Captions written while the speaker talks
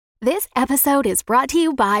This episode is brought to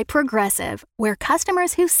you by Progressive, where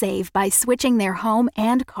customers who save by switching their home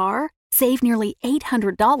and car save nearly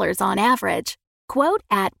 $800 on average. Quote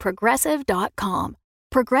at Progressive.com.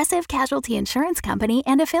 Progressive Casualty Insurance Company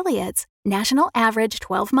and Affiliates. National average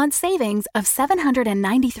 12-month savings of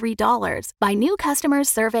 $793 by new customers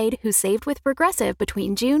surveyed who saved with Progressive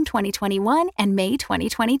between June 2021 and May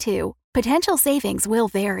 2022. Potential savings will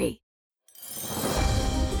vary.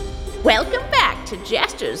 Welcome back to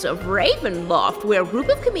Jesters of Ravenloft, where a group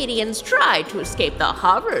of comedians tried to escape the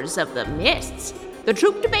horrors of the mists. The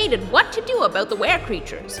troupe debated what to do about the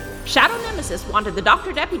were-creatures. Shadow Nemesis wanted the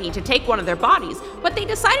Dr. Deputy to take one of their bodies, but they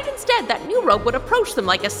decided instead that New Rogue would approach them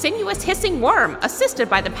like a sinuous hissing worm, assisted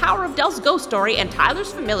by the power of Del's ghost story and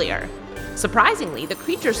Tyler's familiar. Surprisingly, the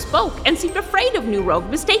creature spoke and seemed afraid of New Rogue,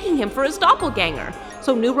 mistaking him for his doppelganger.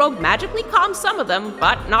 So New Rogue magically calmed some of them,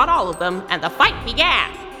 but not all of them, and the fight began.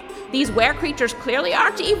 These were-creatures clearly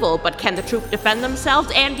aren't evil, but can the troupe defend themselves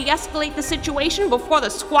and de-escalate the situation before the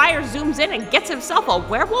squire zooms in and gets himself a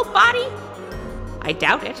werewolf body? I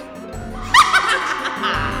doubt it.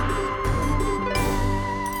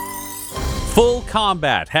 Full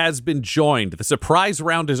combat has been joined. The surprise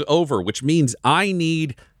round is over, which means I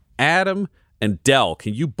need Adam and Del.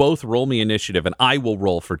 Can you both roll me initiative, and I will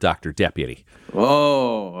roll for Dr. Deputy?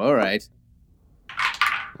 Oh, all right.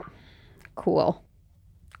 Cool.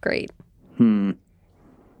 Great. Oh,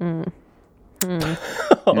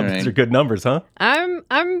 these are good numbers, huh?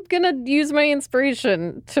 I'm gonna use my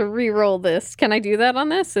inspiration to re-roll this. Can I do that on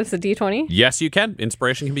this? It's a D20. Yes, you can.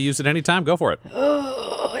 Inspiration can be used at any time. Go for it.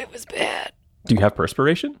 Oh, it was bad. Do you have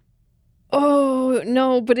perspiration? Oh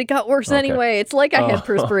no, but it got worse anyway. It's like I had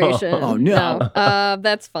perspiration. Oh no.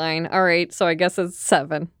 That's fine. All right, so I guess it's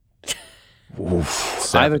 7. I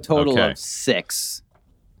have a total of 6.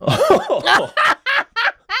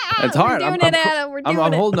 It's hard. We're doing it, Adam. We're doing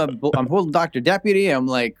I'm it. I'm holding Dr. Deputy. I'm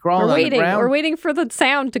like crawling on the ground. We're waiting for the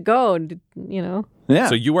sound to go. You know. Yeah.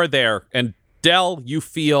 So you are there, and Del, you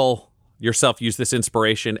feel yourself use this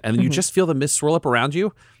inspiration, and then you just feel the mist swirl up around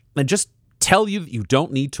you, and just tell you that you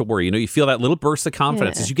don't need to worry. You know, you feel that little burst of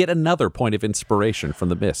confidence as you get another point of inspiration from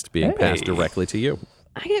the mist being passed directly to you.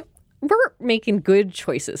 We're making good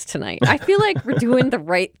choices tonight. I feel like we're doing the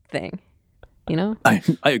right thing. You know? I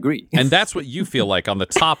agree. And that's what you feel like on the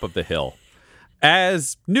top of the hill.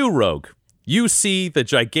 As New Rogue, you see the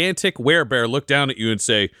gigantic werebear look down at you and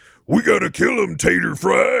say, "We gotta kill him, Tater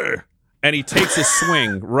Fry." And he takes a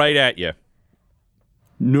swing right at you.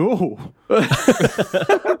 No.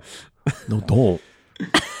 No, don't.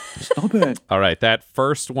 Stop it. All right, that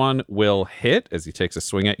first one will hit as he takes a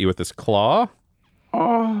swing at you with his claw.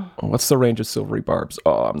 Oh, what's the range of silvery barbs?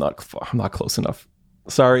 Oh, I'm not close enough.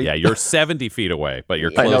 Sorry. Yeah, you're 70 feet away, but you're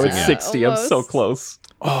I closing know it's in. 60. I'm so close.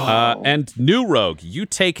 And New Rogue, you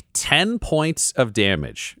take 10 points of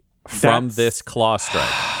damage from this claw strike.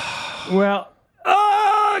 Well,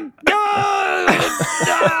 I'm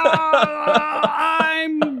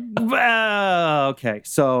okay.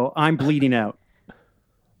 So I'm bleeding out.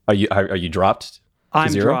 Are you dropped? To I'm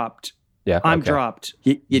zero? dropped. Yeah. I'm okay. dropped.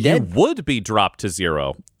 You You dead? would be dropped to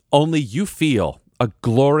 0, only you feel a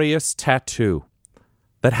glorious tattoo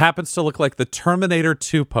that happens to look like the Terminator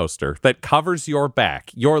 2 poster that covers your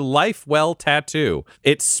back, your Life Well tattoo.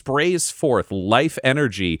 It sprays forth life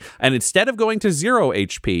energy, and instead of going to 0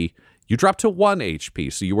 HP, you drop to 1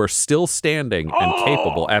 HP, so you are still standing and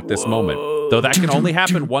capable at this moment, though that can only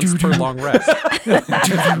happen once per long rest.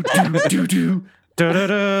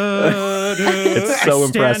 It's so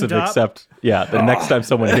impressive, Stand up. except, the next time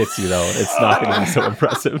someone hits you, though, it's not going to be so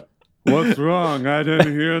impressive. What's wrong? I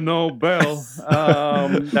didn't hear no bell.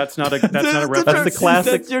 That's not a reference. That's the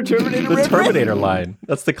classic. That's your Terminator The reference? Terminator line.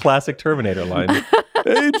 That's the classic Terminator line.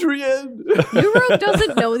 Adrian. New Rogue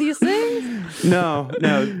doesn't know these things. No.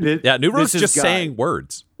 Yeah, New Rogue's this is just God. saying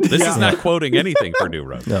words. This is not quoting anything for New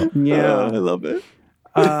Rogue. No. Yeah. I love it.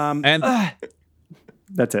 And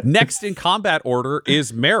That's it. next in combat order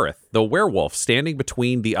is Marith, the werewolf, standing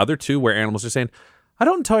between the other two were animals, are saying, "I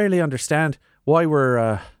don't entirely understand why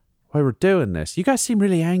we're doing this. You guys seem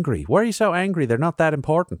really angry. Why are you so angry? They're not that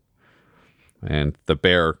important." And the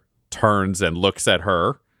bear turns and looks at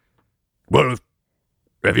her. Well,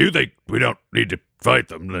 if you think we don't need to fight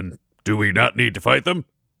them, then do we not need to fight them?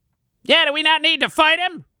 "Yeah, do we not need to fight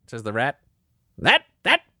him?" says the rat. That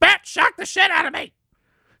bat shocked the shit out of me.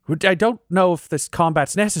 "I don't know if this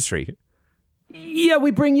combat's necessary." Yeah,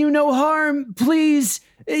 we bring you no harm. Please,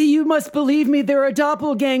 you must believe me. There are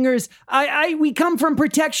doppelgangers. We come from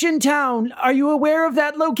Protection Town. Are you aware of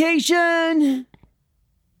that location?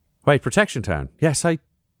 Wait, Protection Town. Yes,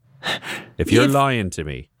 If you're lying to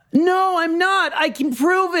me, No, I'm not. I can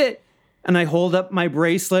prove it. And I hold up my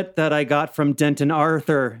bracelet that I got from Denton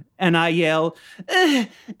Arthur, and I yell,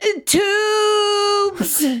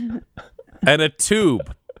 tubes! And a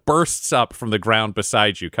tube bursts up from the ground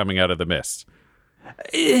beside you, coming out of the mist.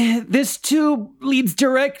 This tube leads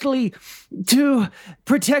directly to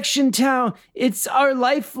Protection Town. It's our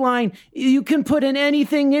lifeline. You can put in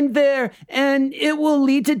anything in there, and it will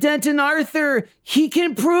lead to Denton Arthur. He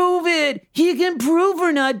can prove it. He can prove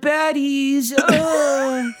we're not baddies.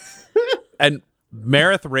 And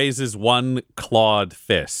Marith raises one clawed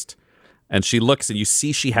fist, and she looks, and you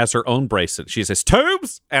see she has her own bracelet. She says,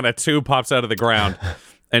 tubes! And a tube pops out of the ground,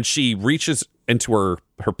 and she reaches into her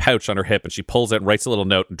pouch on her hip, and she pulls it and writes a little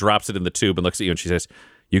note and drops it in the tube and looks at you, and she says,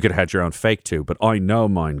 you could have had your own fake tube, but I know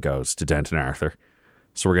mine goes to Denton Arthur.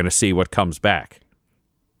 So we're going to see what comes back.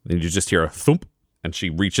 And you just hear a thump, and she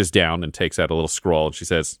reaches down and takes out a little scroll, and she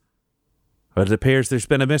says, well, it appears there's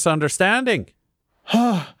been a misunderstanding.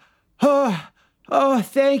 Oh,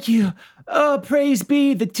 thank you. Oh, praise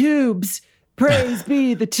be the tubes. Praise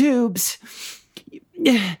be the tubes.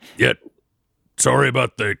 Yeah, sorry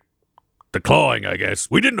about the clawing, I guess.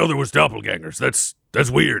 We didn't know there was doppelgangers.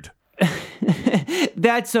 That's weird.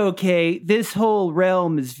 That's okay. This whole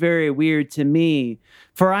realm is very weird to me,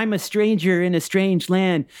 for I'm a stranger in a strange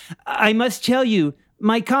land. I must tell you,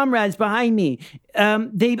 my comrades behind me,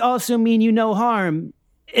 they also mean you no harm.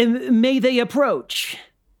 May they approach.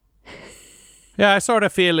 Yeah, I sort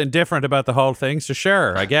of feel indifferent about the whole thing, so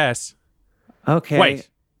sure, I guess. Okay. Wait,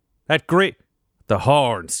 the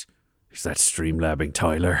horns. Is that streamlabbing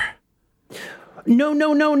Tyler? No.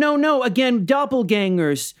 Again,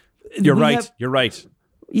 doppelgangers. You're right.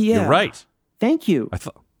 Yeah. You're right. Thank you. I'm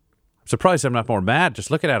surprised I'm not more mad just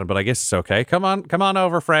looking at him, but I guess it's okay. Come on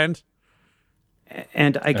over, friend.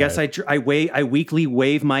 And I guess I weakly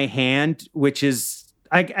wave my hand, which is,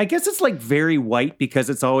 I guess it's like very white because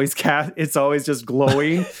it's always just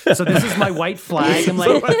glowing. So this is my white flag. I'm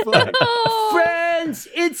like, friends,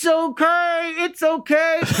 it's okay. It's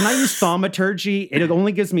okay. Can I use thaumaturgy? It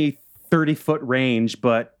only gives me 30-foot range,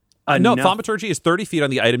 but no, thaumaturgy is 30 feet on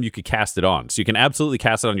the item you could cast it on. So you can absolutely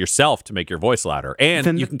cast it on yourself to make your voice louder.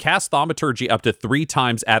 And you can cast thaumaturgy up to 3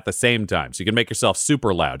 times at the same time. So you can make yourself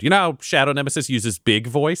super loud. You know how Shadow Nemesis uses big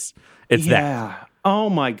voice? It's that. Oh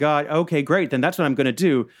my God. Okay, great. Then that's what I'm going to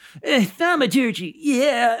do. Thaumaturgy.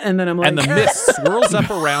 Yeah. And then I'm like... And the mist swirls up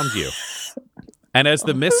around you. And as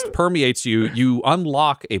the mist permeates you, you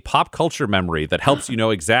unlock a pop culture memory that helps you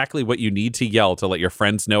know exactly what you need to yell to let your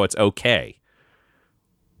friends know it's okay.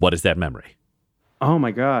 What is that memory? Oh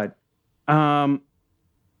my God. I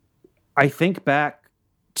think back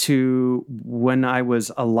to when I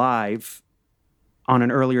was alive on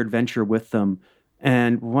an earlier adventure with them.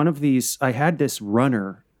 And one of these, I had this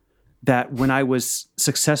runner that when I was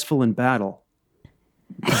successful in battle,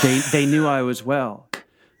 they knew I was well.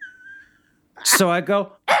 So I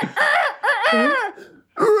go,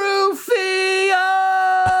 Rufio!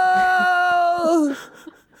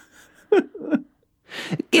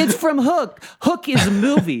 It's from Hook. Hook is a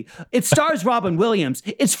movie. It stars Robin Williams.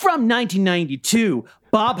 It's from 1992.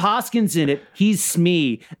 Bob Hoskins in it. He's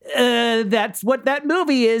Smee. That's what that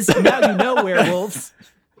movie is. Now you know, werewolves.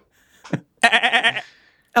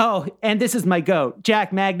 Oh, and this is my goat.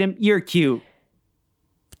 Jack Magnum, you're cute.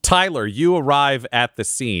 Tyler, you arrive at the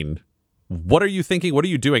scene. What are you thinking? What are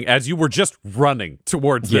you doing as you were just running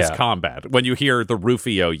towards this combat when you hear the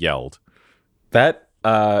Rufio yelled? That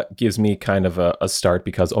gives me kind of a start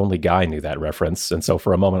because only Guy knew that reference. And so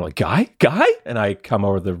for a moment, I'm like, Guy? And I come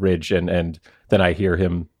over the ridge and then I hear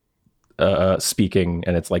him speaking,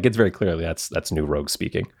 and it's very clearly that's New Rogue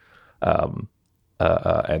speaking.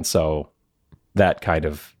 And so that kind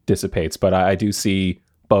of dissipates. But I do see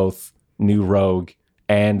both New Rogue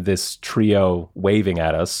and this trio waving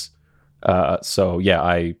at us. So yeah,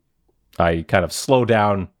 I kind of slow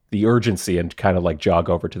down the urgency and kind of like jog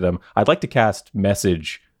over to them. I'd like to cast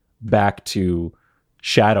message back to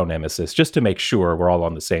Shadow Nemesis just to make sure we're all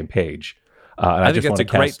on the same page. And I think that's a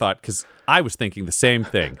great thought because I was thinking the same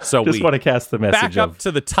thing. So just want to cast the message back up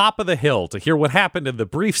to the top of the hill to hear what happened in the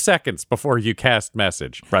brief seconds before you cast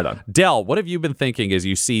message. Right on. Del, what have you been thinking as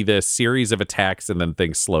you see this series of attacks and then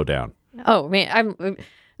things slow down? Oh man,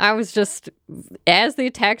 I was just, as the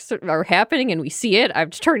attacks are happening and we see it, I'm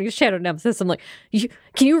just turning to Shadow Nemesis. I'm like,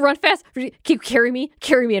 can you run fast? Can you carry me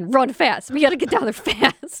and run fast? We got to get down there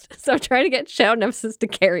fast. So I'm trying to get Shadow Nemesis to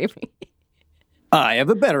carry me. I have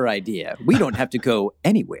a better idea. We don't have to go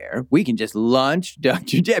anywhere. We can just launch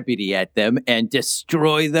Dr. Deputy at them and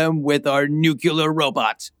destroy them with our nuclear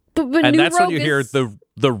robots. But and that's when you hear the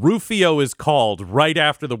the Rufio is called right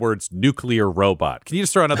after the words nuclear robot. Can you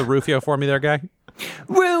just throw another Rufio for me there, guy?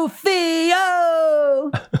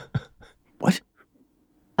 Rufio! What?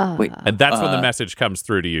 Wait. And that's when the message comes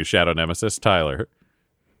through to you, Shadow Nemesis. Tyler.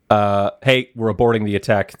 Hey, we're aborting the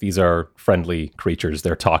attack. These are friendly creatures.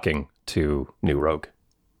 They're talking to New Rogue.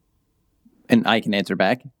 And I can answer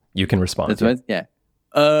back? You can respond. That's what? Yeah.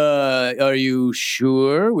 Are you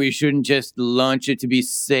sure we shouldn't just launch it to be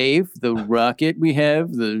safe? The rocket we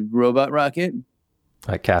have, the robot rocket?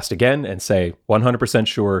 I cast again and say, 100%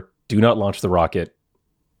 sure, do not launch the rocket.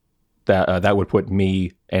 That would put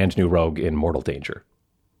me and New Rogue in mortal danger.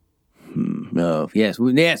 Oh, yes.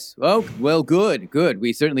 Oh, well, good.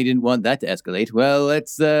 We certainly didn't want that to escalate. Well,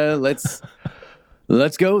 let's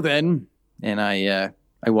go then. And I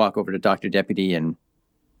walk over to Dr. Deputy and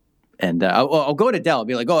I'll go to Del. I'll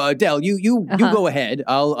be like, oh, Del, you go ahead.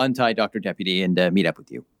 I'll untie Dr. Deputy and meet up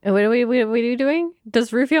with you. What are you doing?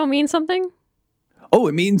 Does Rufio mean something? Oh,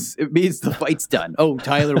 it means the fight's done. Oh,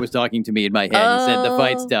 Tyler was talking to me in my head. He said the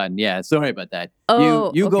fight's done. Yeah, sorry about that.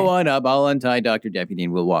 You go on up. I'll untie Dr. Deputy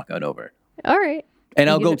and we'll walk on over. All right. And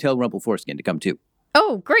I'll go tell Rumple Foreskin to come too.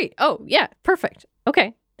 Oh, great. Oh, yeah, perfect.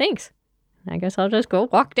 Okay, thanks. I guess I'll just go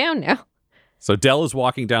walk down now. So Del is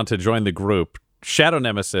walking down to join the group. Shadow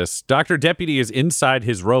Nemesis, Dr. Deputy is inside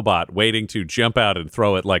his robot waiting to jump out and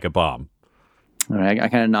throw it like a bomb. All right, I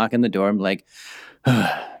kind of knock on the door. I'm like,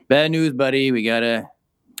 bad news, buddy. We gotta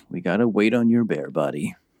wait on your bear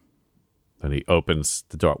body. Then he opens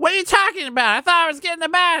the door. What are you talking about? I thought I was getting a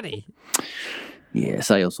body. Yes,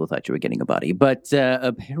 I also thought you were getting a body. But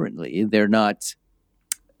apparently they're not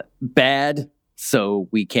bad, so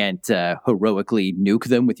we can't heroically nuke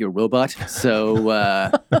them with your robot. So,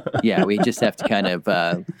 yeah, we just have to kind of,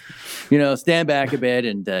 stand back a bit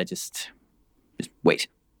and just wait.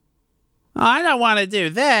 I don't want to do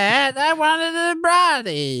that. I wanted a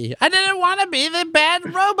body. I didn't want to be the bad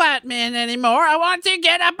robot man anymore. I want to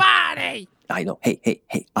get a body. I know. Hey,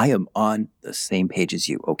 I am on the same page as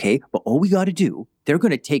you, okay? But all we got to do, they're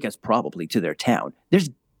going to take us probably to their town. There's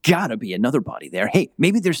got to be another body there. Hey,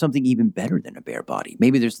 maybe there's something even better than a bear body.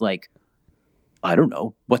 Maybe there's like, I don't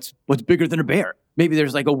know, what's bigger than a bear? Maybe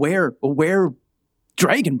there's like a were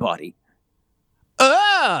dragon body.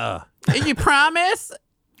 You promise?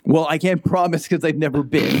 Well, I can't promise because I've never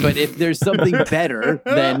been, but if there's something better,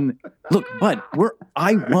 then look, bud,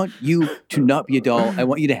 I want you to not be a doll. I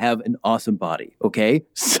want you to have an awesome body, okay?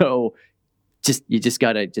 So you just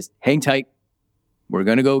gotta just hang tight. We're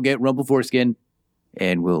gonna go get Rumple Foreskin,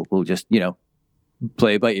 and we'll just,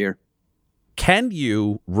 play it by ear. Can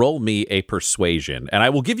you roll me a persuasion? And I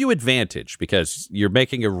will give you advantage because you're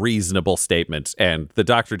making a reasonable statement, and the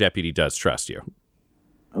Dr. Deputy does trust you.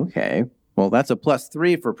 Okay. Well, that's a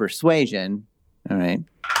 +3 for persuasion. All right.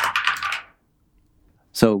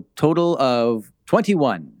 So total of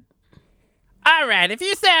 21. All right. If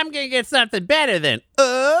you say I'm going to get something better, then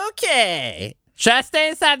okay. Should I stay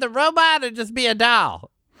inside the robot or just be a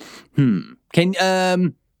doll? No. Stay in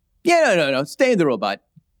the robot.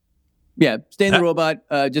 Yeah, stay in the robot.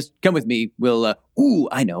 Just come with me. We'll,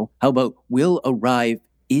 I know. How about we'll arrive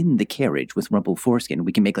in the carriage with Rumple Foreskin?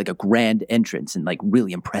 We can make like a grand entrance and like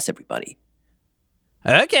really impress everybody.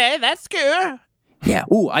 Okay, that's cool. Yeah.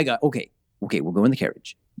 Okay, we'll go in the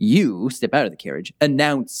carriage. You step out of the carriage,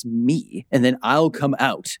 announce me, and then I'll come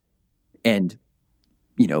out and,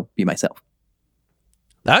 be myself.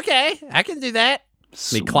 Okay, I can do that.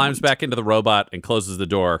 He climbs back into the robot and closes the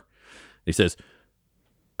door. He says,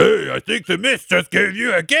 "Hey, I think the mist just gave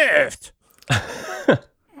you a gift."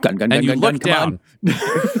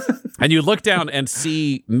 And you look down and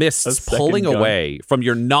see mists pulling away from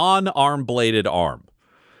your non-arm bladed arm.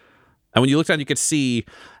 And when you look down, you could see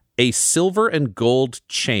a silver and gold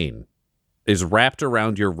chain is wrapped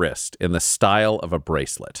around your wrist in the style of a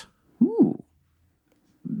bracelet. Ooh.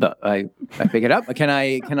 I pick it up. Can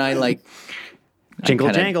I like jingle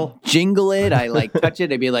it? I like touch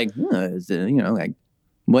it. I'd be like, what is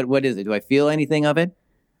it? Do I feel anything of it?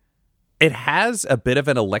 It has a bit of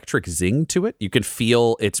an electric zing to it. You can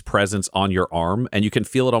feel its presence on your arm, and you can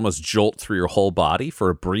feel it almost jolt through your whole body for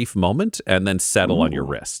a brief moment and then settle on your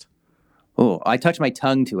wrist. Oh, I touch my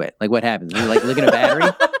tongue to it. Like, what happens? You like licking a battery?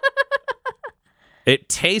 It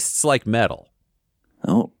tastes like metal.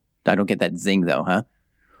 Oh, I don't get that zing, though, huh?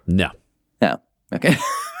 No. No. Okay.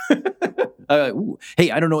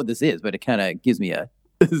 Hey, I don't know what this is, but it kind of gives me a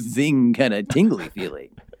zing, kind of tingly feeling.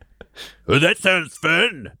 Oh, that sounds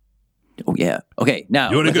fun. Oh, yeah. Okay, now...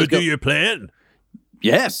 You want to go do your plan?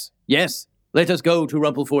 Yes. Let us go to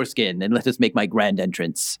Rumple Foreskin and let us make my grand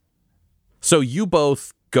entrance. So you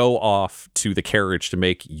both go off to the carriage to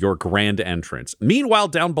make your grand entrance. Meanwhile,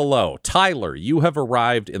 down below, Tyler, you have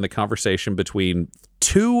arrived in the conversation between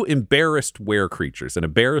two embarrassed were-creatures, an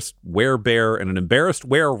embarrassed were-bear and an embarrassed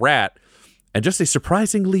were-rat, and just a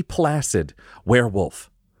surprisingly placid werewolf.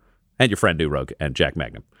 And your friend New Rogue and Jack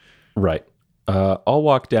Magnum. Right. I'll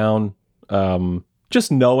walk down,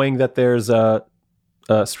 just knowing that there's a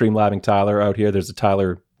Streamlabbing Tyler out here. There's a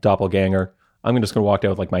Tyler doppelganger. I'm just going to walk down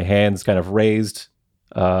with like my hands kind of raised,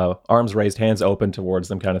 arms raised, hands open towards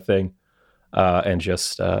them kind of thing. And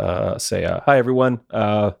just say, hi, everyone.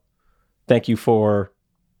 Thank you for,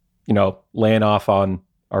 laying off on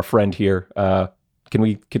our friend here.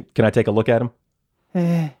 Can I take a look at him?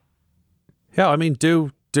 Yeah, I mean,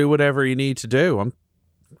 do whatever you need to do. I'm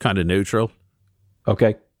kind of neutral.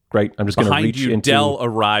 Okay, great. I'm just going to Behind reach you, into... Dell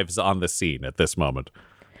arrives on the scene at this moment.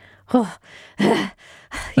 Oh,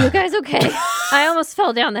 you guys okay? I almost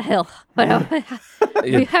fell down the hill. How are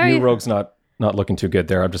New you? Rogue's not looking too good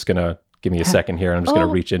there. I'm just going to give me a second here, and I'm just going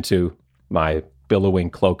to reach into my billowing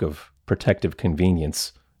cloak of protective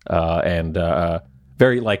convenience and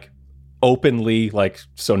very openly,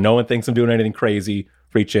 so no one thinks I'm doing anything crazy,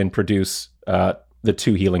 reach in, produce the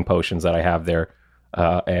 2 healing potions that I have there,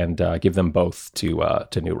 and give them both to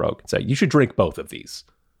New Rogue and say, you should drink both of these.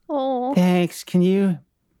 Oh, Thanks. Can you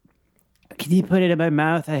put it in my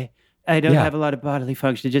mouth? I don't have a lot of bodily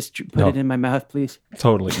function. Just put it in my mouth, please.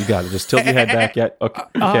 Totally, you got it. Just tilt your head back. Yeah. Okay.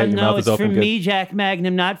 Oh, your no, mouth it's is open. for Good. me, Jack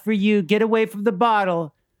Magnum, not for you. Get away from the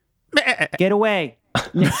bottle. Get away.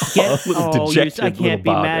 Dejected I little can't be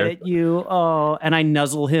Bob mad there. at you. Oh, and I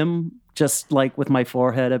nuzzle him just with my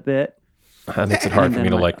forehead a bit. That makes it hard And for me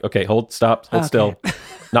then to okay, hold still.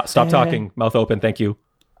 Not stop talking, mouth open, thank you.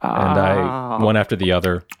 And I, one after the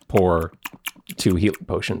other, pour 2 healing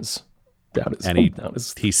potions down his, And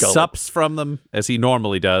he skull. sups from them as he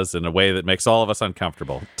normally does in a way that makes all of us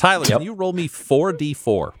uncomfortable. Tyler, can you roll me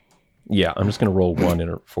 4d4? Yeah, I'm just going to roll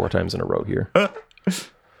 4 times in a row here.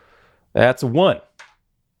 That's a 1.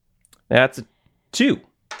 That's a 2.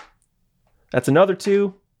 That's another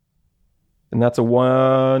 2. And that's a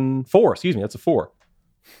 1. 4, excuse me, that's a 4.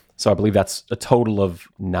 So I believe that's a total of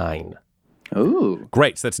 9. Ooh.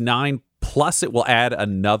 Great. So that's 9, plus it will add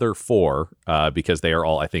another 4 because they are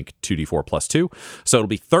all, I think, 2d4 plus 2. So it'll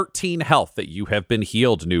be 13 health that you have been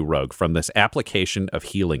healed, New Rogue, from this application of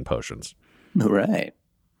healing potions. All right.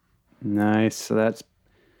 Nice. So that's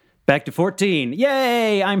back to 14.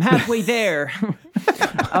 Yay! I'm halfway there.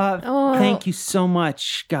 Thank you so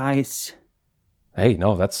much, guys. Hey,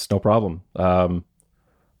 no, that's no problem.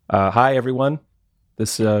 Hi, everyone.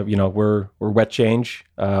 This, we're Wet Change.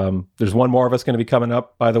 There's one more of us going to be coming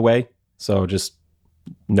up, by the way. So just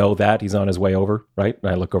know that he's on his way over, right?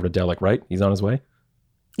 And I look over to Delic, right? He's on his way.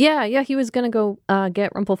 yeah. He was gonna go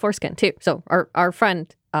get Rumple Foreskin too. So our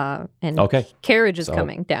friend and Okay. carriage is So-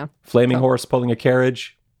 coming down. Flaming horse pulling a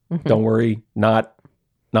carriage. Don't worry, not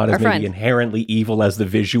as Our maybe friend. inherently evil as the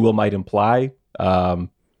visual might imply. We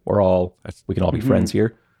can all be friends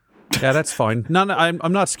here. Yeah, that's fine. No,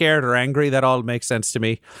 I'm not scared or angry. That all makes sense to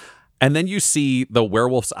me. And then you see the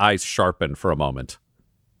werewolf's eyes sharpen for a moment.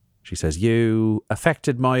 She says, "You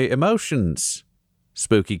affected my emotions,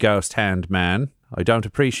 spooky ghost hand man. I don't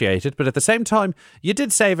appreciate it, but at the same time, you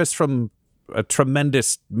did save us from a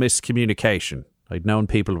tremendous miscommunication. I'd known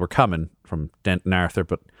people were coming from Denton Arthur,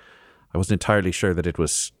 but I wasn't entirely sure that it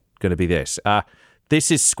was going to be this. This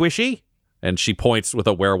is Squishy." And she points with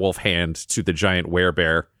a werewolf hand to the giant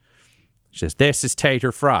werebear. She says, "This is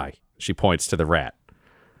Tater Fry." She points to the rat.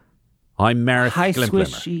 "I'm Marith Hi, Glimplimmer."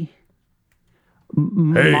 Squishy.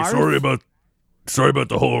 Hey, Marth? sorry about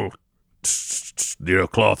the whole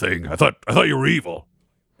claw thing. I thought you were evil.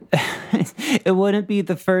 It wouldn't be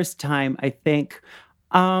the first time, I think.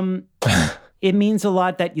 It means a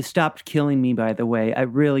lot that you stopped killing me, by the way. I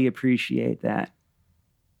really appreciate that.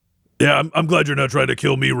 Yeah, I'm glad you're not trying to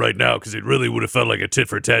kill me right now, because it really would have felt like a tit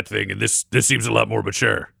for tat thing, and this seems a lot more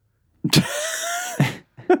mature.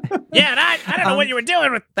 Yeah, and I don't know what you were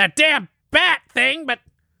doing with that damn bat thing, but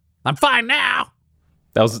I'm fine now.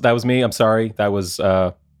 That was me. I'm sorry. That was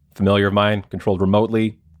familiar of mine, controlled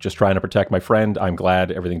remotely, just trying to protect my friend. I'm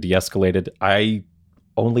glad everything de-escalated. I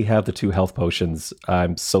only have the 2 health potions.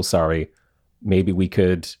 I'm so sorry. Maybe we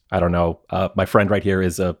could, I don't know. My friend right here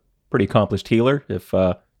is a pretty accomplished healer if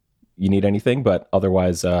you need anything, but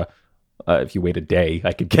otherwise, if you wait a day,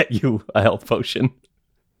 I could get you a health potion.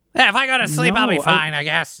 Yeah, if I go to sleep, I'll be No, fine, I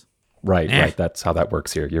guess. Right. That's how that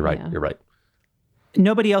works here. You're right. Yeah. You're right.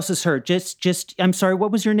 Nobody else is hurt. Just. I'm sorry.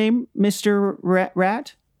 What was your name, Mr.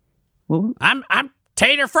 Rat? What? I'm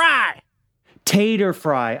Tater Fry. Tater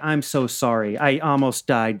fry. I'm so sorry. I almost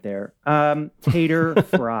died there. Tater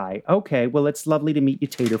fry. Okay, well, it's lovely to meet you,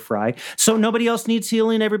 Tater fry. So nobody else needs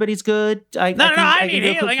healing? Everybody's good? I need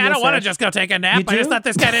healing. I don't want to just go take a nap. I just thought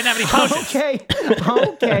this guy didn't have any potions.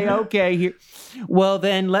 Okay. Here. Well,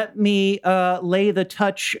 then let me lay the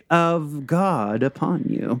touch of God upon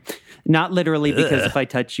you. Not literally, because if I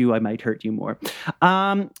touch you, I might hurt you more.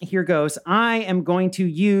 Here goes. I am going to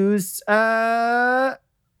use...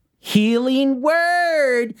 Healing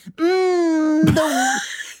word. The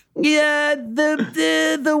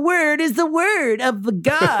word is the word of the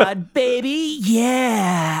God, baby.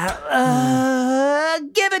 Yeah.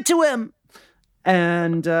 Give it to him.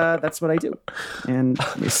 And that's what I do. And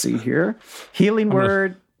let me see here. Healing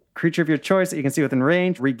word. Creature of your choice that you can see within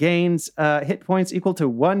range regains hit points equal to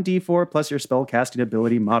 1d4 plus your spell casting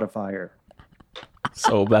ability modifier.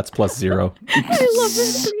 So that's +0. I love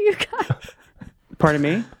this for you guys. Pardon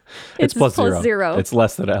me? It's +0. It's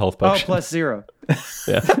less than a health potion. Oh, +0.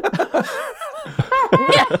 Yeah.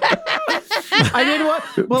 I didn't want.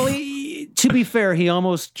 Well, to be fair, he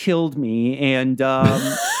almost killed me, and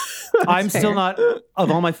I'm still not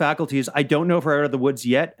of all my faculties. I don't know if we're out of the woods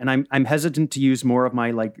yet, and I'm hesitant to use more of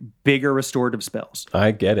my bigger restorative spells.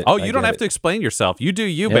 I get it. Oh, you don't have to explain yourself. You do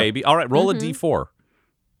you, baby. All right, roll a d4.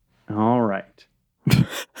 All right.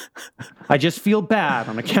 I just feel bad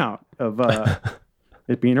on account of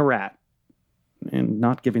it being a rat and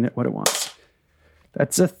not giving it what it wants.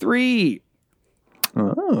 That's a 3.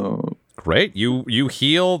 Oh. Great. You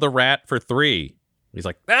heal the rat for 3. He's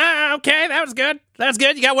like, okay, that was good. That's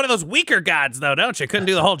good. You got one of those weaker gods, though, don't you? Couldn't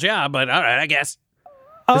do the whole job, but all right, I guess.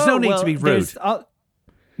 There's no need to be rude.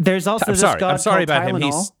 There's also this god I'm sorry called about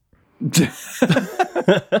Tylenol.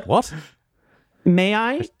 him. What? May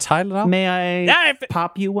I? Tylenol? May I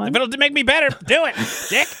pop you one? If it'll make me better, do it,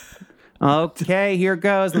 dick. Okay, here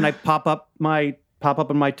goes. Then I pop up in my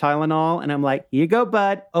Tylenol, and I'm like, "Here you go,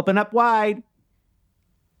 bud. Open up wide."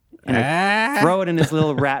 And I throw it in his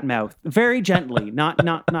little rat mouth, very gently, not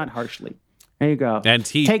harshly. There you go. And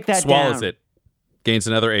he Take that swallows down. it, gains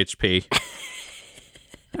another HP.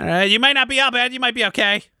 You might not be all bad. You might be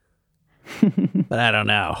okay. But I don't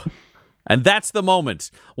know. And that's the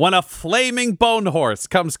moment when a flaming bone horse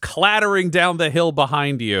comes clattering down the hill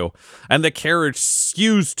behind you, and the carriage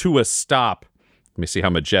skews to a stop. Let me see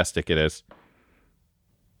how majestic it is.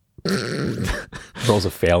 Rolls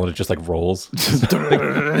a fail, and it just rolls.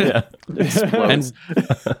 And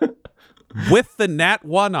with the nat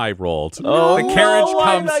 1 I rolled, the carriage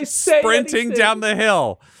comes sprinting down the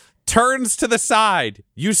hill, turns to the side.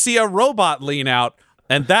 You see a robot lean out,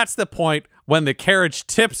 and that's the point when the carriage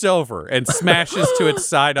tips over and smashes to its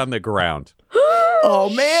side on the ground.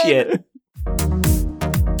 Oh, man. Shit.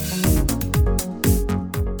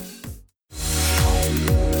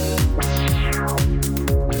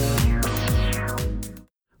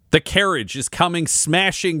 The carriage is coming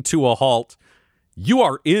smashing to a halt. You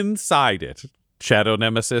are inside it, Shadow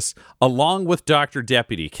Nemesis, along with Dr.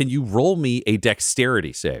 Deputy. Can you roll me a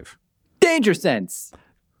dexterity save? Danger sense.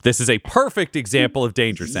 This is a perfect example of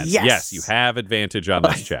danger sense. Yes. You have advantage on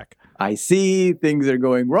this check. I see things are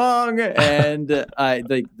going wrong, and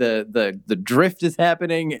the drift is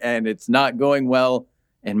happening, and it's not going well,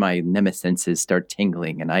 and my nemesenses start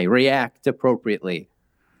tingling, and I react appropriately.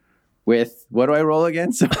 With, what do I roll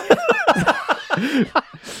again? So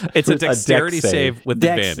it's a dexterity save with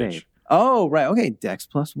Dex advantage. Save. Oh, right. Okay, Dex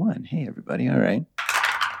 +1. Hey, everybody. All right.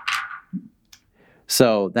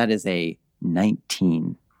 So that is a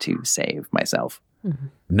 19 to save myself.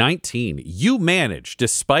 19. You manage,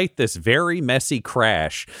 despite this very messy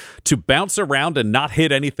crash, to bounce around and not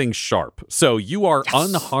hit anything sharp. So you are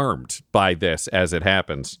unharmed by this as it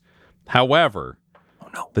happens. However,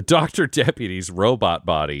 the Dr. Deputy's robot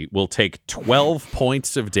body will take 12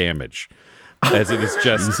 points of damage as it is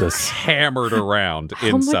just hammered around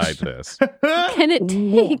inside this. Can it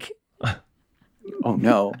take? Oh,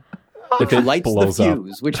 no. If It lights the blows up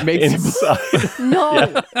fuse, which makes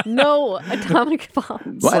No, no atomic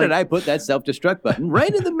bombs. Why did I put that self-destruct button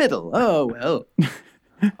right in the middle? Oh, well.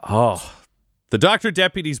 Oh, the Dr.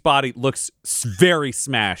 Deputy's body looks very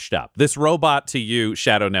smashed up. This robot to you,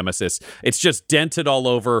 Shadow Nemesis, it's just dented all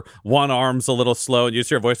over. One arm's a little slow, and you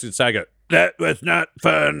hear a voice inside go, That was not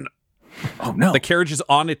fun. Oh, no. the carriage is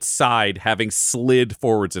on its side, having slid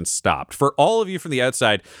forwards and stopped. For all of you from the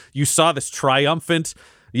outside, you saw this triumphant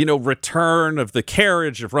return of the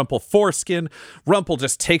carriage of Rumple Foreskin. Rumple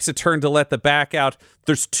just takes a turn to let the back out.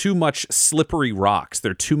 There's too much slippery rocks.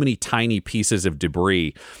 There are too many tiny pieces of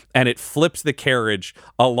debris. And it flips the carriage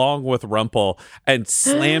along with Rumple and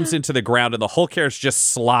slams into the ground. And the whole carriage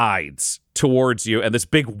just slides towards you. And this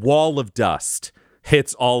big wall of dust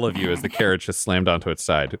hits all of you as the carriage just slammed onto its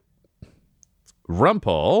side.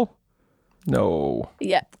 Rumple. No.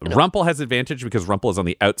 Yeah. Rumple has advantage because Rumple is on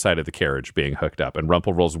the outside of the carriage being hooked up, and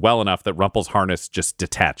Rumple rolls well enough that Rumple's harness just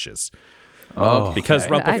detaches. Oh, Because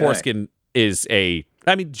okay. Rumple Foreskin is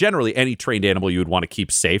generally any trained animal you would want to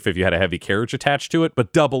keep safe if you had a heavy carriage attached to it,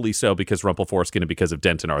 but doubly so because Rumple Foreskin and because of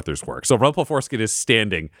Denton Arthur's work. So Rumple Foreskin is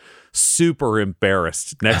standing super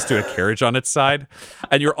embarrassed next to a carriage on its side,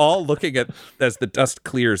 and you're all looking at, as the dust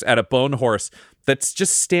clears, at a bone horse that's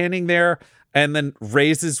just standing there and then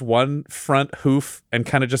raises one front hoof and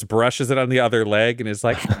kind of just brushes it on the other leg and is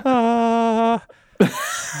like, hi,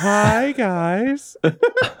 guys.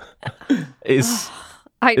 Is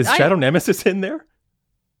Shadow Nemesis in there?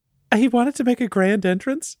 He wanted to make a grand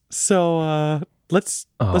entrance, so let's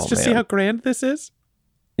just see how grand this is.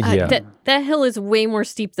 Yeah. That hill is way more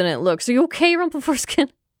steep than it looks. Are you okay, Rumple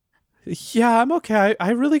Foreskin? Yeah, I'm okay. I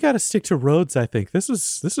really got to stick to roads, I think. This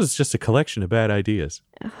was just a collection of bad ideas.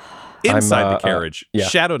 Inside the carriage,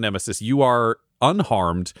 Shadow Nemesis, you are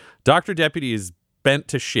unharmed. Dr. Deputy is bent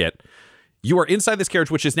to shit. You are inside this carriage,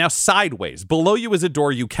 which is now sideways. Below you is a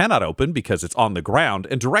door you cannot open because it's on the ground,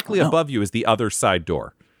 and directly above you is the other side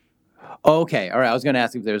door. Okay, all right. I was going to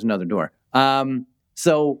ask if there's another door.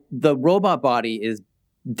 So the robot body is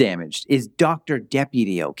damaged. Is Dr.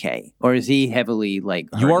 Deputy okay? Or is he heavily, hurt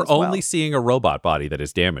You are as well? only seeing a robot body that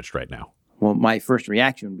is damaged right now. Well, my first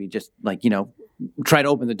reaction would be just, try to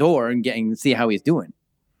open the door and see how he's doing.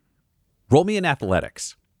 Roll me in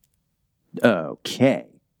athletics. Okay.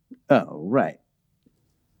 Oh, right.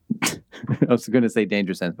 I was going to say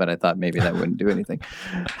danger sense, but I thought maybe that wouldn't do anything.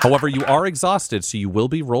 However, you are exhausted, so you will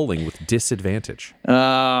be rolling with disadvantage.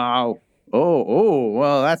 Well,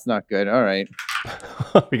 that's not good. All right.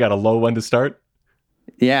 We got a low one to start?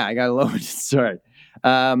 Yeah, I got a low one to start.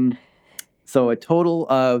 So a total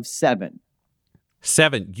of 7.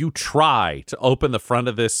 7, you try to open the front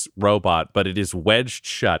of this robot, but it is wedged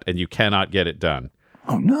shut and you cannot get it done.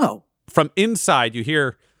 Oh, no. From inside, you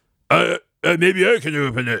hear, Maybe I can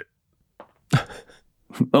open it.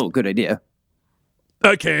 Oh, good idea.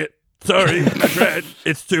 I can't. Sorry, I tried.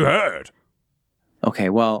 It's too hard. Okay,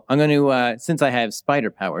 well, I'm going to, since I have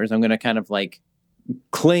spider powers, I'm going to kind of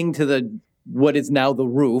cling to what is now the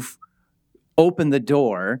roof, open the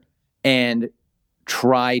door, and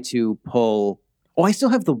try to pull. Oh, I still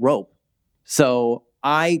have the rope. So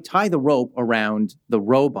I tie the rope around the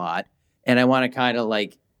robot, and I want to kind of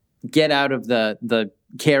get out of the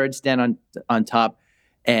carriage, stand on top,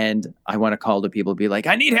 and I want to call to people, be like,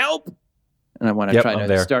 I need help. And I want to try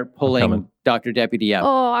to start pulling Dr. Deputy out.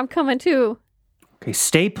 Oh, I'm coming too. Okay,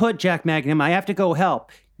 stay put, Jack Magnum. I have to go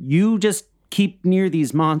help. You just keep near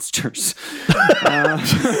these monsters.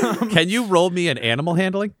 Can you roll me an animal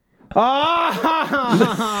handling?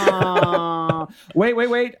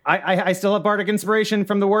 Wait. I still have bardic inspiration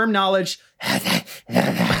from the worm knowledge.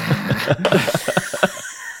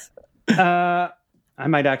 I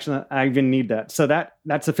might actually, I even need that. So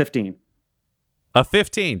that's a 15. A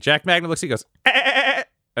 15. Jack Magnum looks, he goes,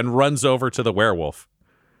 and runs over to the werewolf.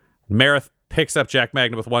 Marith picks up Jack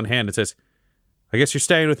Magnum with one hand and says, I guess you're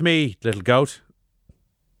staying with me, little goat.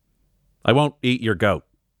 I won't eat your goat.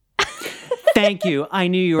 Thank you. I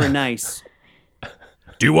knew you were nice.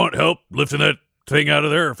 Do you want help lifting that thing out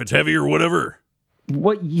of there if it's heavy or whatever?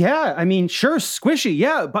 What? Yeah, I mean, sure, Squishy.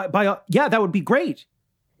 Yeah, yeah, that would be great.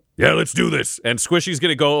 Yeah, let's do this. And Squishy's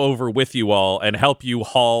going to go over with you all and help you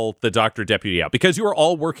haul the Dr. Deputy out. Because you are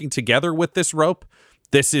all working together with this rope,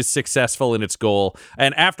 this is successful in its goal.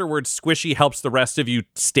 And afterwards, Squishy helps the rest of you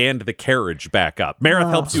stand the carriage back up. Marith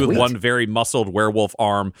helps you with one very muscled werewolf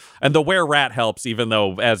arm. And the were-rat helps, even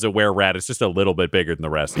though as a were-rat, it's just a little bit bigger than the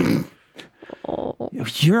rest of you.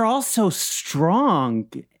 You're all so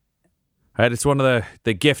strong. Right, it's one of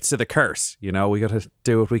the gifts of the curse. We got to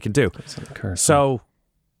do what we can do. So,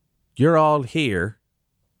 you're all here.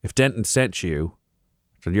 If Denton sent you,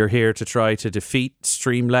 then you're here to try to defeat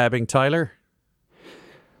Streamlabbing Tyler?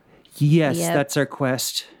 Yes, that's our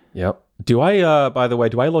quest. Yep. Do I, by the way,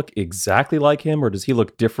 do I look exactly like him, or does he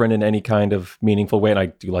look different in any kind of meaningful way? And I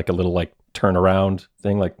do a little turn around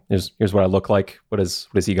thing, here's what I look like. What has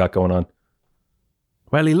he got going on?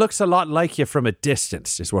 Well, he looks a lot like you from a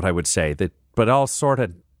distance, is what I would say. But all sort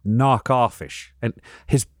of knock-offish. And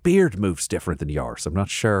his beard moves different than yours. I'm not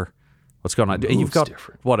sure what's going on. And you've got,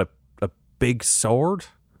 different. what, a big sword?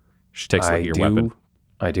 She takes a look at your weapon.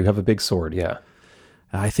 I do have a big sword, yeah.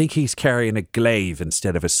 I think he's carrying a glaive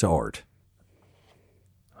instead of a sword.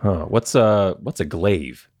 Huh. What's a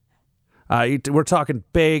glaive? We're talking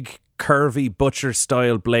big, curvy,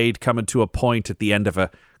 butcher-style blade coming to a point at the end of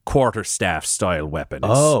a quarterstaff-style weapon.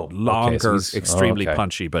 It's longer, extremely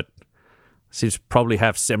punchy, but seems to probably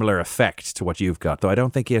have similar effect to what you've got, though I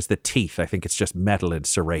don't think he has the teeth. I think it's just metal and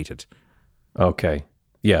serrated. Okay.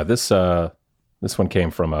 Yeah, this one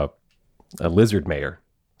came from a lizard mayor,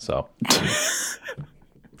 so...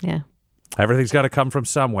 Yeah. Everything's got to come from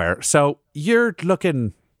somewhere. So you're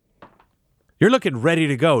looking ready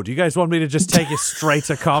to go. Do you guys want me to just take you straight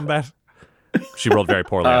to combat? She rolled very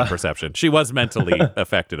poorly on perception. She was mentally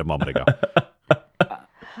affected a moment ago.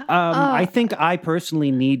 I think I personally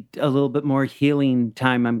need a little bit more healing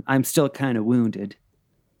time. I'm still kind of wounded.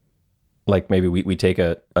 Like maybe we take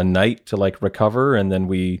a night to like recover, and then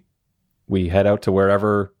we head out to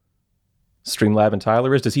wherever Streamlab and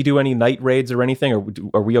Tyler is. Does he do any night raids or anything? Or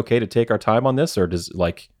are we okay to take our time on this? Or does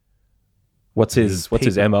what's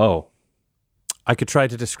his MO? I could try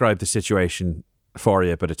to describe the situation for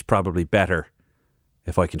you, but it's probably better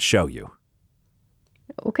if I can show you.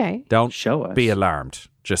 Okay. Don't show us. Be alarmed.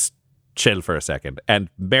 Just chill for a second. And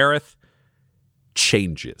Marith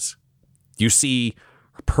changes. You see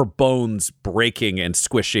her bones breaking and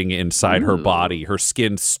squishing inside her body, her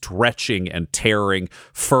skin stretching and tearing,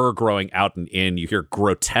 fur growing out and in. You hear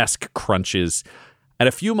grotesque crunches. And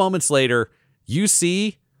a few moments later, you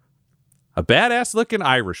see a badass-looking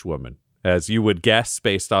Irish woman, as you would guess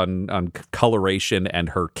based on coloration and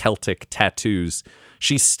her Celtic tattoos.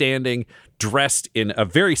 She's standing dressed in a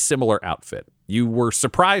very similar outfit. You were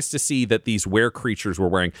surprised to see that these were creatures were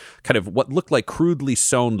wearing kind of what looked like crudely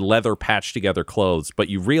sewn leather patched together clothes, but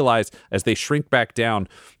you realize as they shrink back down,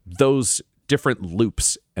 those different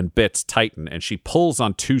loops and bits tighten, and she pulls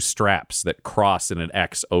on two straps that cross in an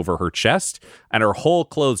X over her chest, and her whole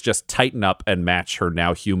clothes just tighten up and match her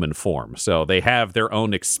now human form. So they have their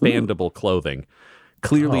own expandable clothing.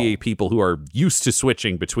 Clearly people who are used to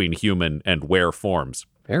switching between human and were forms.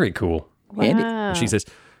 Very cool. Wow. And she says,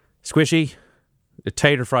 Squishy,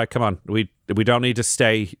 Tater Fry, come on. We don't need to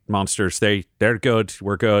stay monsters. They're good.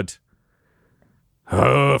 We're good.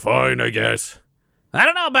 Oh, fine, I guess. I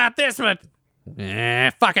don't know about this, but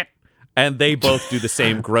fuck it. And they both do the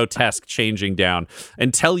same grotesque changing down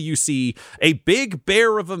until you see a big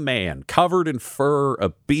bear of a man covered in fur, a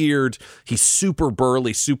beard. He's super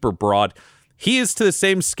burly, super broad. He is to the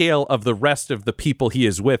same scale of the rest of the people he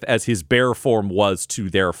is with as his bear form was to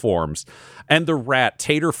their forms. And the rat,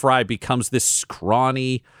 Tater Fry, becomes this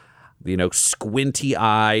scrawny,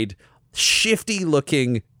 squinty-eyed,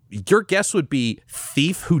 shifty-looking. Your guess would be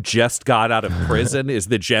thief who just got out of prison is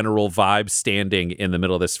the general vibe standing in the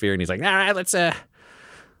middle of the sphere. And he's like, all right, let's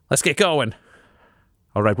get going.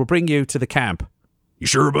 All right, we'll bring you to the camp. You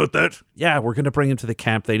sure about that? Yeah, we're going to bring him to the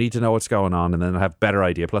camp. They need to know what's going on, and then they'll have a better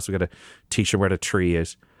idea. Plus, we got to teach them where the tree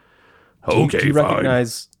is. Okay, do you fine.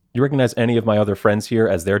 recognize any of my other friends here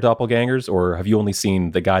as their doppelgangers, or have you only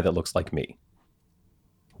seen the guy that looks like me?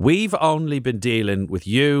 We've only been dealing with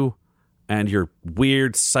you and your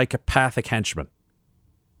weird psychopathic henchman.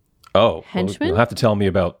 Oh, Henchman? Well, you'll have to tell me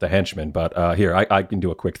about the henchman, but here, I can do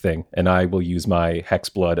a quick thing, and I will use my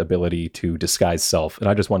Hexblood ability to disguise self, and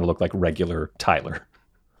I just want to look like regular Tyler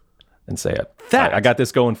and say it. I got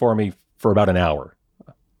this going for me for about an hour.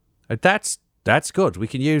 That's good. We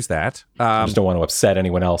can use that. I just don't want to upset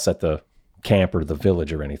anyone else at the camp or the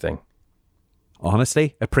village or anything.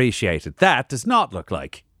 Honestly, appreciated. That does not look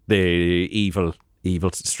like the evil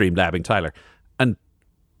Streamlabbing Tyler. And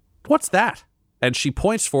what's that? And she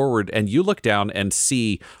points forward, and you look down and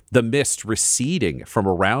see the mist receding from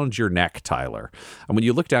around your neck, Tyler. And when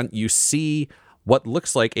you look down, you see what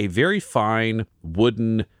looks like a very fine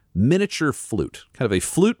wooden miniature flute. Kind of a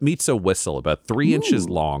flute meets a whistle, about 3 inches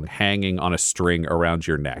long, hanging on a string around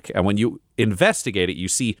your neck. And when you investigate it, you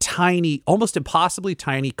see tiny, almost impossibly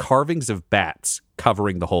tiny carvings of bats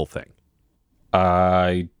covering the whole thing.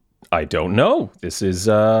 I don't know. This is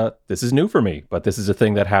new for me, but this is a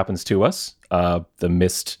thing that happens to us. The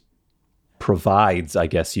mist provides, I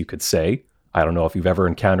guess you could say. I don't know if you've ever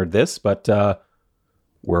encountered this, but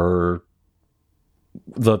we're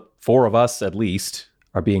the four of us at least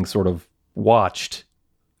are being sort of watched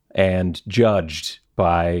and judged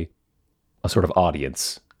by a sort of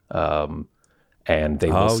audience, and they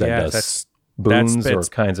will send us boons or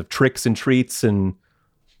kinds of tricks and treats, and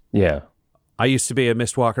yeah. I used to be a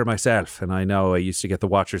mistwalker myself, and I know I used to get the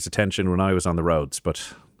Watcher's attention when I was on the roads,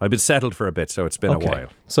 but I've been settled for a bit, so it's been a while.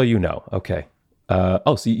 So okay.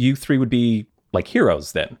 So you three would be like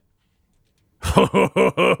heroes then?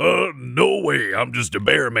 No way. I'm just a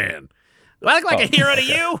bear man. Do I look like a hero to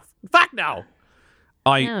you? Fuck no.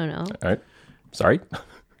 I don't know. All right. Sorry.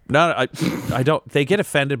 No, I don't. They get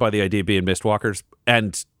offended by the idea of being mistwalkers,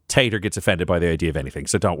 and Tater gets offended by the idea of anything.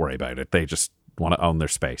 So don't worry about it. They just want to own their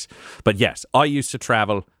space. But yes, I used to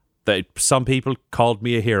travel. Some people called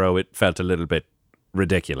me a hero. It felt a little bit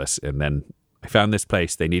ridiculous. And then I found this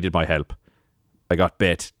place. They needed my help. I got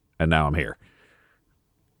bit, and now I'm here.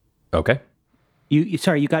 Okay.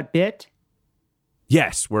 You got bit?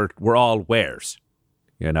 Yes, we're all wares.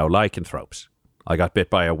 Lycanthropes. I got bit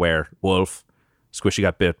by a werewolf. Squishy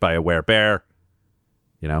got bit by a werebear.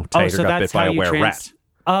 Tater got bit by a were-rat.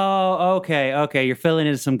 Oh, okay. You're filling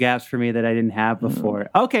in some gaps for me that I didn't have before.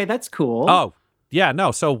 Okay, that's cool. Oh, yeah,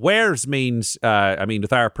 no. So wares means,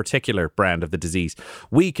 with our particular brand of the disease,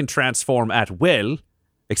 we can transform at will,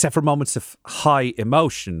 except for moments of high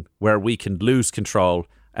emotion where we can lose control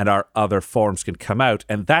and our other forms can come out.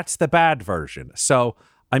 And that's the bad version. So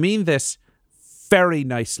I mean this very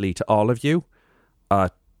nicely to all of you.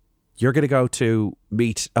 You're going to go to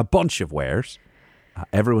meet a bunch of wares.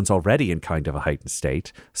 Everyone's already in kind of a heightened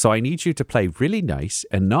state. So I need you to play really nice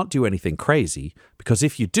and not do anything crazy, because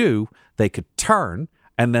if you do, they could turn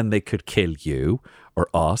and then they could kill you or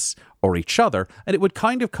us or each other, and it would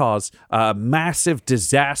kind of cause a massive,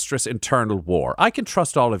 disastrous internal war. I can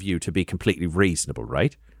trust all of you to be completely reasonable,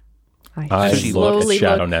 right? I slowly look at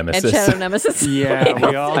Shadow look Nemesis. At Shadow Nemesis. Yeah,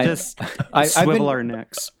 we all just swivel our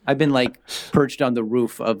necks. I've been like perched on the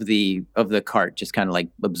roof of the cart, just kind of like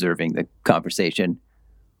observing the conversation.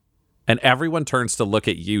 And everyone turns to look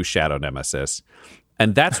at you, Shadow Nemesis.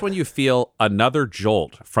 And that's when you feel another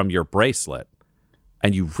jolt from your bracelet,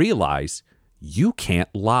 and you realize you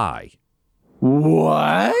can't lie.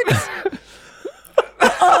 What?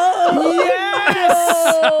 Yes!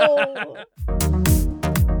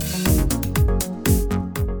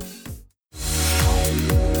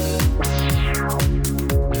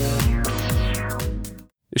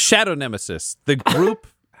 Shadow Nemesis, the group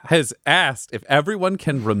has asked if everyone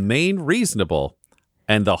can remain reasonable,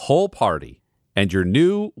 and the whole party and your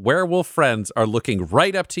new werewolf friends are looking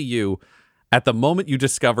right up to you at the moment you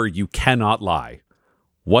discover you cannot lie.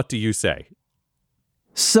 What do you say?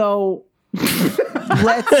 So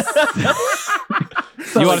let's.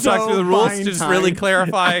 You want to talk through the rules to just really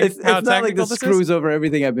clarify It's how not like technical this this screws is? over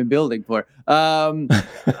everything I've been building for.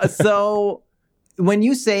 So when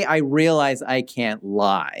you say I realize I can't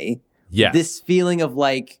lie, Yes. this feeling of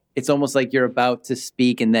like it's almost like you're about to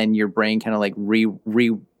speak and then your brain kind of like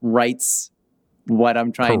rewrites what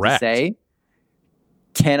I'm trying Correct. to say.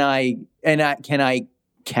 Can I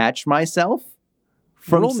catch myself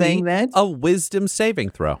from Roll saying me that? a wisdom saving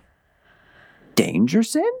throw. Danger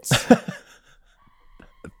sense?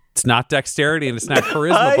 It's not dexterity and it's not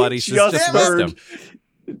charisma, buddy. It's just wisdom.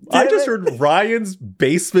 I just heard Ryan's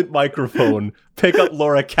basement microphone pick up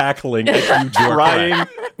Laura cackling at you trying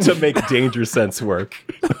to make danger sense work.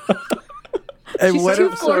 And She's what 2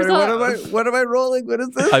 am floors what am I rolling? What is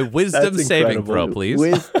this? A wisdom That's saving incredible. throw, please.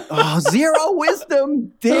 0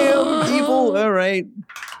 wisdom. Damn evil. All right.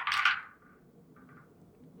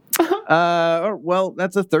 Well,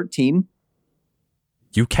 that's a 13.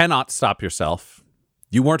 You cannot stop yourself.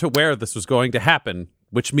 You weren't aware this was going to happen,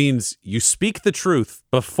 which means you speak the truth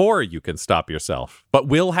before you can stop yourself. But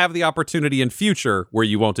we'll have the opportunity in future where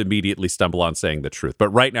you won't immediately stumble on saying the truth. But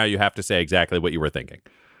right now you have to say exactly what you were thinking.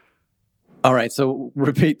 All right, so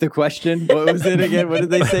repeat the question. What was it again? What did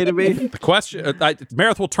they say to me? The question,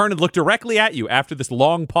 Marith will turn and look directly at you after this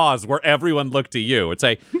long pause where everyone looked to you and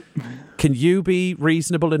say, can you be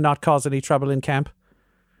reasonable and not cause any trouble in camp?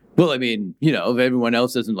 Well, I mean, if everyone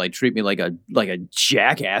else doesn't like treat me like a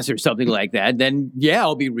jackass or something like that, then yeah,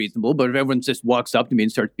 I'll be reasonable. But if everyone just walks up to me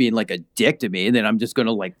and starts being like a dick to me, then I'm just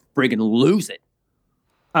gonna like friggin' lose it.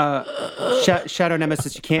 Shadow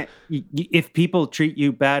Nemesis, you can't. If people treat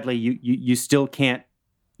you badly, you still can't,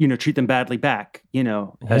 treat them badly back.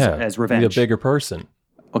 As revenge. Be a bigger person.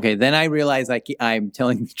 Okay, then I realize I'm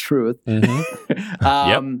telling the truth.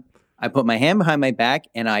 Mm-hmm. I put my hand behind my back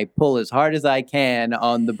and I pull as hard as I can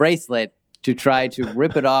on the bracelet to try to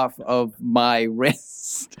rip it off of my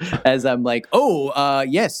wrist. As I'm like,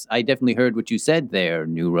 yes, I definitely heard what you said there,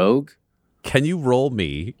 new rogue. Can you roll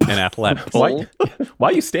me an athletics? Why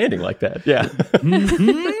are you standing like that? Yeah.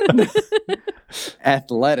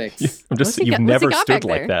 Athletics. You've never stood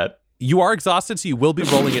like that. You are exhausted, so you will be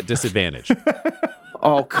rolling at disadvantage.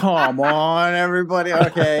 Oh, come on, everybody.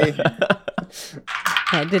 Okay.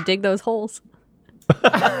 Had to dig those holes.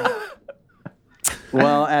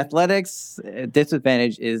 Well, athletics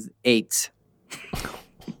disadvantage is 8.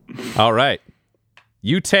 All right.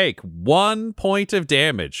 You take 1 point of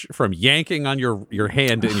damage from yanking on your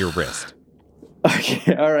hand and your wrist.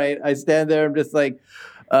 Okay, all right. I stand there. I'm just like,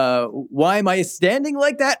 why am I standing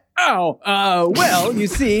like that? Oh, well, you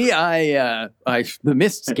see, the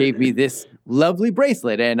mists gave me this lovely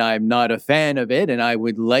bracelet, and I'm not a fan of it, and I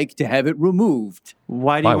would like to have it removed.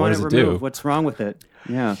 Why do you What want does it it do? removed? What's wrong with it?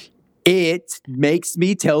 Yeah. It makes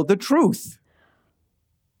me tell the truth.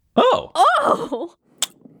 Oh, Oh,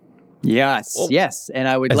 Yes, and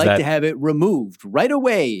I would Is like that- to have it removed right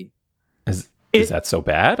away. is that so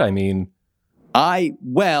bad? I mean, I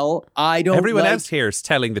don't Everyone like... else here is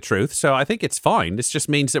telling the truth, so I think it's fine. This just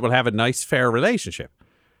means that we'll have a nice, fair relationship.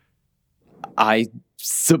 I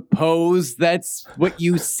suppose that's what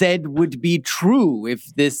you said would be true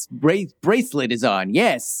if this bracelet is on.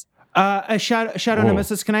 Yes. Shadow Whoa.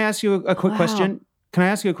 Nemesis, can I ask you a quick Wow. question? Can I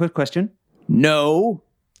ask you a quick question? No.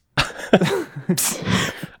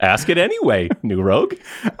 ask it anyway, new rogue.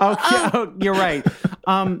 Okay, you're right.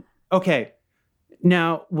 Okay.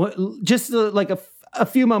 Now, just like a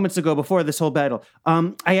few moments ago, before this whole battle,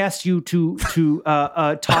 I asked you to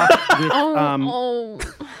talk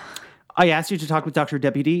with. I asked you to talk with Dr.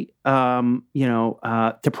 Deputy.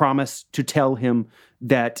 To promise to tell him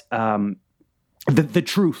that the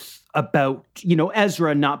truth about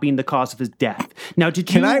Ezra not being the cause of his death. Now,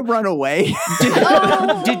 Can I run away?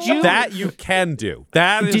 Did you? That you can do.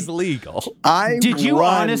 That is legal. Did you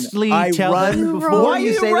honestly I tell run him? before Why are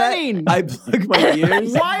you you say running? that? I plug my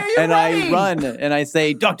ears. Why are you and running? I run and I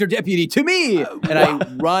say, Dr. Deputy, to me. And I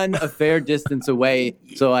run a fair distance away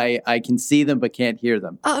so I can see them but can't hear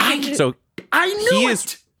them. So I knew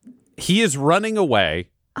he is running away,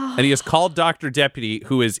 and he has called Dr. Deputy,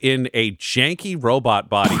 who is in a janky robot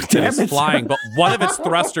body that is flying, but one of its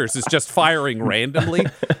thrusters is just firing randomly,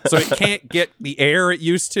 so it can't get the air it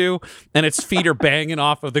used to, and its feet are banging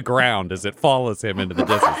off of the ground as it follows him into the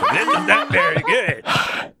distance. Isn't that very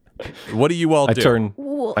good? What do you all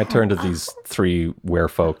do? I turn to these three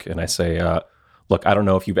werefolk and I say, look, I don't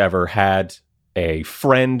know if you've ever had a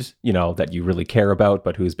friend, that you really care about,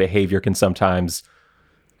 but whose behavior can sometimes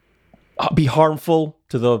be harmful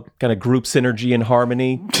to the kind of group synergy and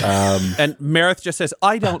harmony. And Marith just says,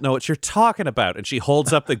 I don't know what you're talking about. And she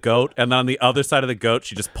holds up the goat, and on the other side of the goat,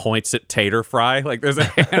 she just points at Tater Fry. Like there's a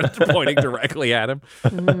hand pointing directly at him.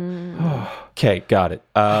 Okay, got it.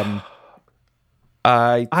 I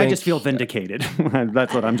just feel vindicated.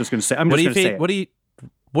 That's what I'm just going to say. I'm What just do you going to say feel? it.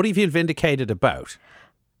 What do you feel vindicated about?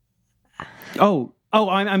 Oh,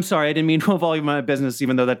 I'm sorry. I didn't mean to involve my business,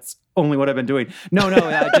 even though that's only what I've been doing. No,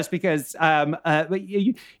 just because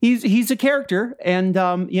he's a character, and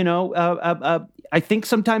I think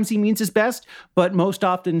sometimes he means his best, but most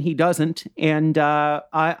often he doesn't. And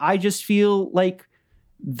I just feel like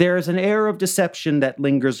there's an air of deception that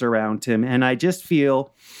lingers around him, and I just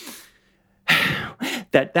feel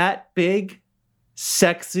that big,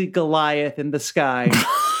 sexy Goliath in the sky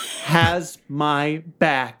has my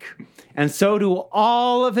back. And so do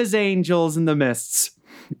all of his angels in the mists.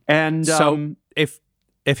 And So if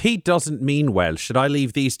he doesn't mean well, should I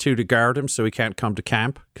leave these two to guard him so he can't come to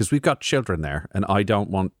camp? Because we've got children there, and I don't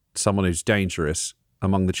want someone who's dangerous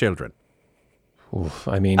among the children. Oof,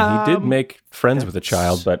 I mean, he did make friends with a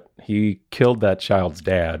child, but he killed that child's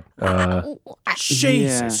dad.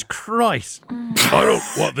 Jesus Christ. I don't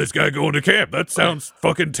want this guy going to camp. That sounds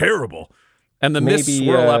fucking terrible. And the mists Maybe,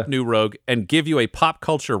 swirl up, New Rogue, and give you a pop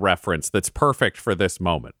culture reference that's perfect for this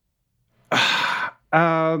moment.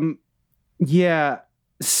 yeah.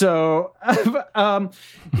 So,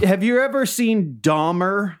 have you ever seen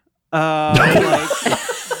Dahmer?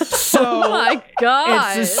 Oh my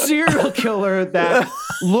God. It's a serial killer that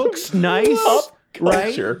looks nice, right?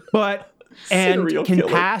 culture. But and Serial can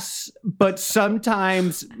killer. pass, but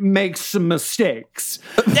sometimes makes some mistakes.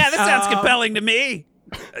 Yeah, that sounds compelling to me.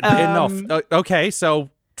 Enough. Okay, so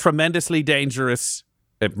tremendously dangerous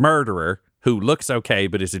murderer who looks okay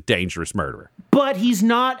but is a dangerous murderer. But he's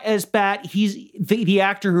not as bad. He's the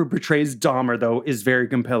actor who portrays Dahmer, though, is very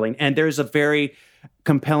compelling. And there's a very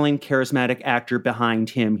compelling, charismatic actor behind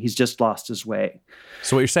him. He's just lost his way.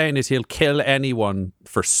 So what you're saying is he'll kill anyone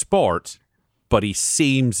for sport, but he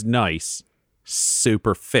seems nice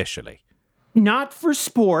superficially. Not for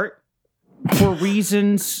sport, for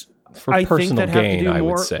reasons For I think personal that have to gain, do I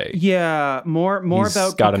more. would say. Yeah, more He's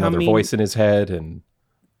about got another becoming- voice in his head, and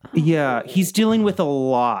Yeah, he's dealing with a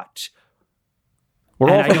lot. we're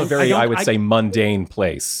And all I from a don't- very, I I don't- would say, mundane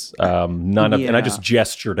place. And I Yeah. just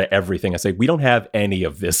gesture to everything. I say, we don't have any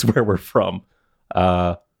of this where we're from.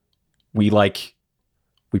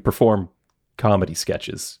 We perform comedy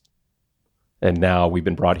sketches. And now we've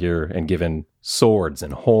been brought here and given swords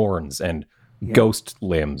and horns and ghost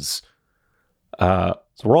limbs. So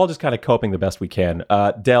we're all just kind of coping the best we can.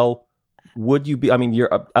 Del, would you be, I mean, you're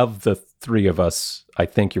of the three of us, I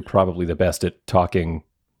think you're probably the best at talking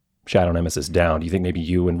Shadow Nemesis down. Do you think maybe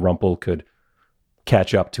you and Rumple could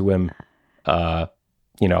catch up to him,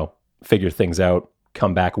 figure things out,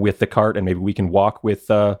 come back with the cart, and maybe we can walk with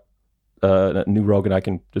New Rogue, and I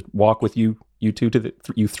can just walk with you two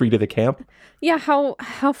you three to the camp? Yeah, how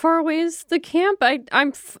far away is the camp?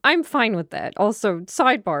 I'm fine with that. Also,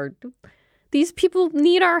 sidebar, these people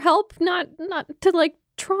need our help, not to like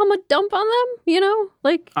trauma dump on them,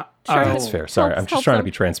 like that's fair. Sorry, I'm just trying to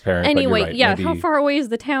be transparent. Anyway, but you're right. yeah, Maybe... how far away is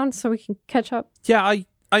the town so we can catch up? Yeah,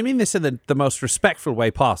 I mean this in the most respectful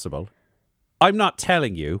way possible. I'm not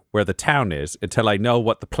telling you where the town is until I know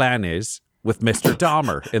what the plan is with Mr.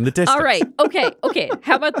 Dahmer in the distance. All right, okay.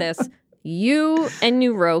 How about this? You and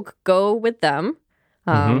New Rogue go with them.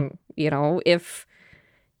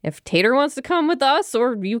 If Tater wants to come with us,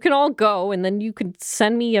 or you can all go, and then you can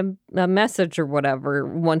send me a message or whatever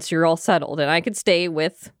once you're all settled, and I could stay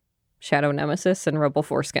with Shadow Nemesis and Rebel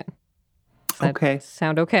Foreskin. Does that Okay.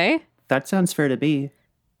 sound okay? That sounds fair to me.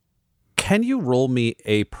 Can you roll me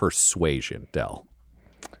a persuasion, Del?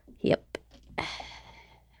 Yep.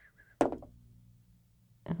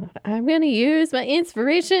 I'm going to use my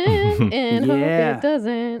inspiration and hope Yeah. it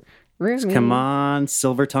doesn't ruin me. Come on,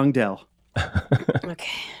 Silver Tongue Dell. Okay.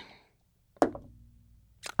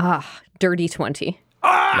 Dirty 20.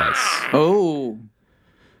 Nice. Oh,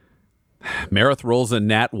 Marith rolls a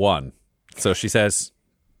nat 1. So she says,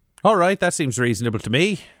 all right, that seems reasonable to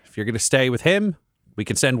me. If you're going to stay with him, we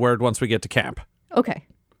can send word once we get to camp. Okay.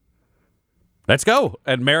 Let's go.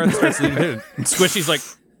 And Marith starts leading in. And Squishy's like,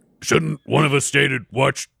 Shouldn't one of us stay to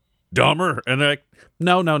watch Dahmer? and they're like,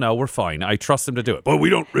 no, we're fine. I trust them to do it. But we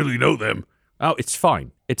don't really know them. Oh, it's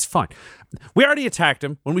fine. It's fine. We already attacked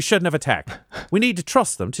him when we shouldn't have attacked. We need to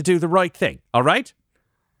trust them to do the right thing. All right?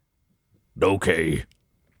 Okay.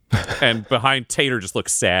 And behind Tater just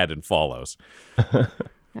looks sad and follows.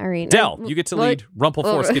 All right. Del, you get to lead Rumple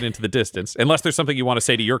Oh. Foreskin into the distance, unless there's something you want to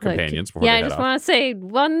say to your companions before Yeah, they I head just off. want to say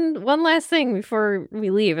one last thing before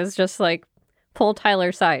we leave. It's just like pull Tyler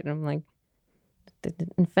aside. And I'm like,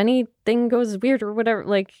 if anything goes weird or whatever,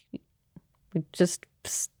 like, just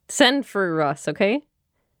send for us, okay?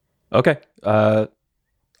 Okay. I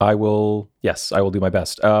will do my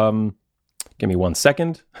best. Give me 1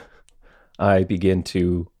 second. I begin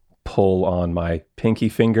to pull on my pinky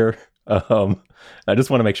finger. I just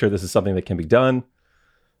want to make sure this is something that can be done.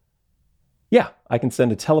 Yeah, I can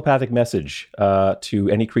send a telepathic message to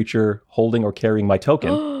any creature holding or carrying my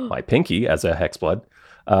token, my pinky as a hexblood,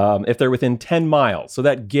 if they're within 10 miles. So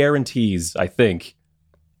that guarantees, I think,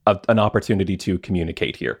 an opportunity to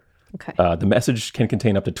communicate here. Okay. The message can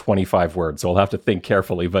contain up to 25 words, so I'll have to think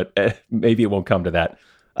carefully, but maybe it won't come to that.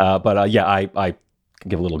 I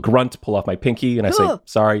give a little grunt, pull off my pinky, and I say,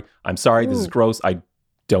 sorry, I'm sorry, this is gross. I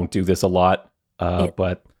don't do this a lot,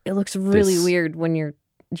 but... It looks really weird when you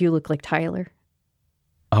look like Tyler.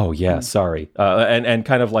 Oh, yeah, sorry. And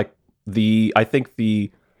kind of like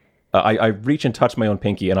I reach and touch my own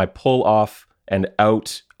pinky, and I pull off and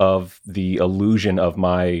out of the illusion of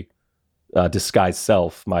my disguised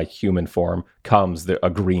self, my human form, comes a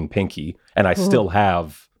green pinky, and I still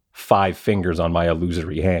have 5 fingers on my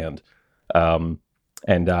illusory hand.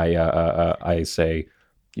 And I say,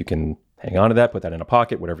 you can hang on to that, put that in a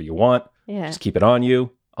pocket, whatever you want. Yeah. Just keep it on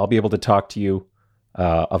you. I'll be able to talk to you.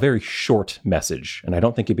 A very short message, and I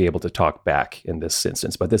don't think you'll be able to talk back in this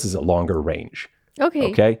instance, but this is a longer range.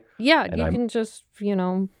 Okay. Okay? Yeah, And you I'm- can just,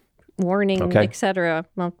 warning, Okay. etc.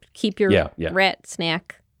 I'll keep your Yeah. rat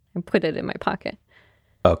snack and put it in my pocket.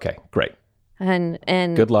 Okay, great. And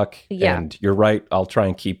Good luck. Yeah. And you're right. I'll try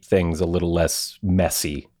and keep things a little less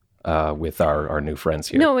messy with our new friends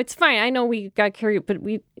here. No, it's fine. I know we got carried, but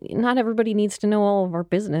not everybody needs to know all of our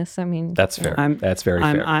business. I mean, That's fair. That's very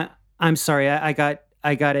fair. I'm sorry. I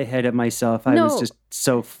got ahead of myself. I was just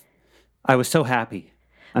I was so happy.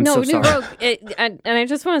 I'm so New sorry. Rogue, and I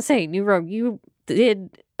just want to say, New Rogue, you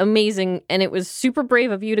did amazing, and it was super brave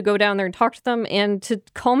of you to go down there and talk to them and to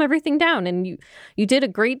calm everything down, and you did a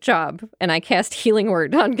great job. And I cast Healing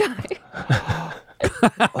Word on Guy.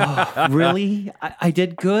 Oh, really? I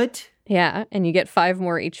did good? Yeah, and you get 5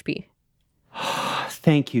 more HP.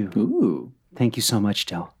 Thank you. ooh. Thank you so much,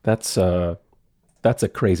 Del. That's a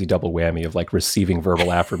crazy double whammy of like receiving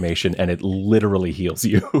verbal affirmation, and it literally heals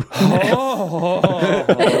you.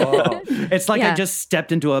 It's like Yeah. I just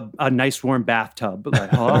stepped into a nice warm bathtub.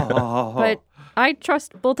 Like, But I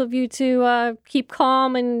trust both of you to keep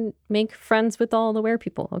calm and make friends with all the were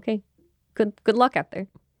people. Okay, good luck out there.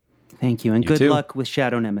 Thank you, and You good too. luck with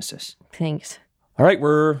Shadow Nemesis. Thanks. All right,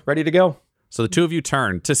 we're ready to go. So the two of you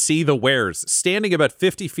turn to see the wares standing about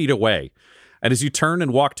 50 feet away. And as you turn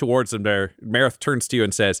and walk towards them, Marith turns to you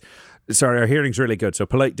and says, sorry, our hearing's really good, so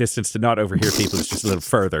polite distance to not overhear people is just a little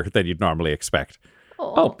further than you'd normally expect.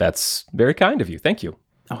 Oh, that's very kind of you. Thank you.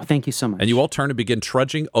 Oh, thank you so much. And you all turn and begin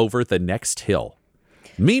trudging over the next hill.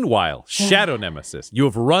 Meanwhile, Shadow Nemesis, you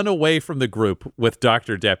have run away from the group with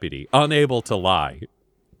Dr. Deputy, unable to lie.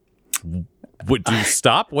 Would you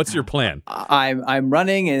stop? What's your plan? I'm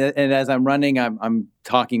running, and as I'm running, I'm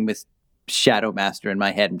talking with Shadow Master in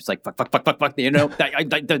my head. I'm just like, fuck. You know,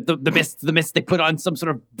 the mist. They put on some sort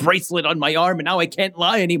of bracelet on my arm, and now I can't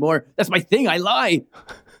lie anymore. That's my thing. I lie.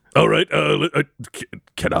 All right,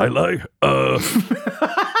 can I lie?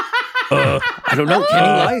 I don't know. Can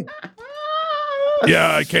you lie?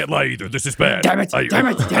 Yeah, I can't lie either. This is bad. Damn it!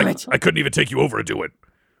 I couldn't even take you over and do it.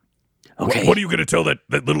 Okay. What are you going to tell that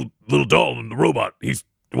little doll and the robot?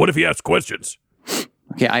 What if he asks questions?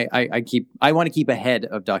 Okay, I want to keep ahead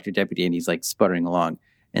of Dr. Deputy, and he's like sputtering along.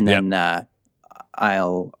 And then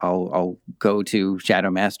I'll go to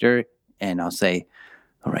Shadow Master, and I'll say,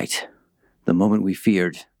 all right, the moment we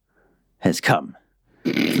feared has come.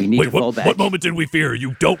 We need to fall back. What moment did we fear?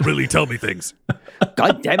 You don't really tell me things.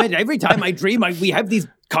 God damn it, every time I dream, we have these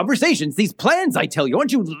conversations, these plans I tell you.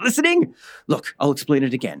 Aren't you listening? Look, I'll explain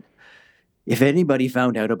it again. If anybody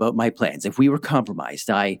found out about my plans, if we were compromised,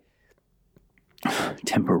 I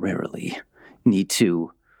temporarily need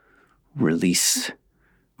to release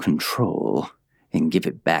control and give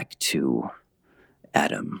it back to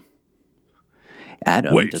Adam.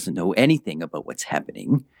 Adam doesn't know anything about what's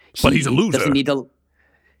happening. But he's a loser.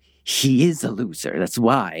 He is a loser. That's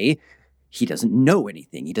why he doesn't know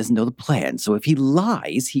anything. He doesn't know the plan. So if he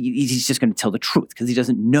lies, he's just going to tell the truth because he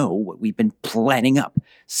doesn't know what we've been planning up.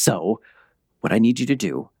 So what I need you to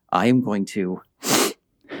do, I am going to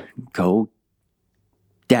go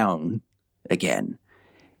down again.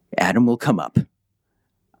 Adam will come up.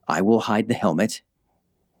 I will hide the helmet.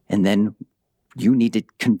 And then you need to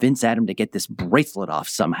convince Adam to get this bracelet off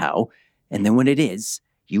somehow. And then when it is,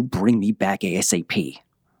 you bring me back ASAP.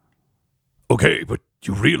 Okay, but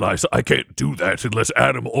you realize I can't do that unless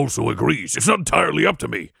Adam also agrees. It's not entirely up to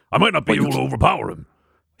me. I might not be able to overpower him.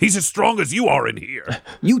 He's as strong as you are in here.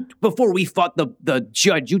 Before we fought the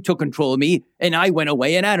judge, you took control of me, and I went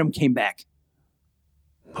away, and Adam came back.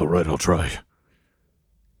 All right, I'll try.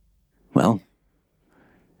 Well,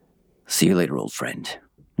 see you later, old friend.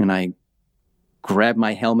 And I grab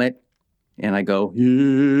my helmet, and I go,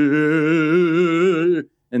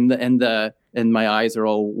 and my eyes are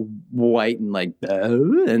all white and like,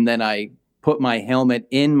 and then I put my helmet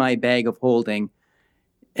in my bag of holding,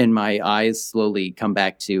 and my eyes slowly come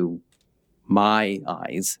back to my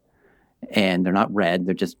eyes, and they're not red,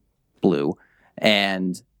 they're just blue.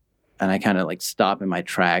 And I kind of like stop in my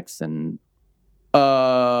tracks and,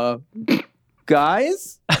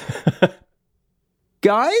 guys?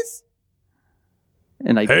 Guys?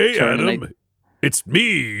 And I Hey, turn Adam. and It's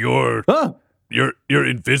me, your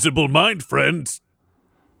invisible mind friend,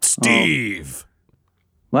 Steve.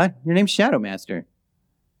 What? Your name's Shadow Master.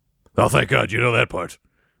 Oh, thank God, you know that part.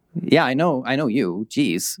 Yeah, I know you.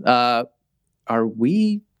 Jeez. Are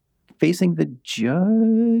we facing the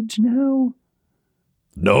judge now?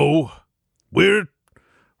 No, we're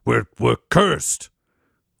cursed.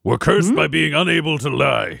 We're cursed by being unable to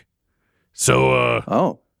lie. So,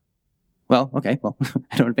 Oh. Well, okay. Well,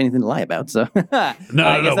 I don't have anything to lie about, so I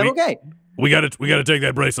guess I'm okay. We gotta take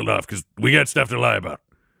that bracelet off because we got stuff to lie about.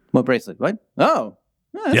 What bracelet? What? Oh.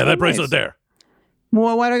 Yeah, that bracelet there.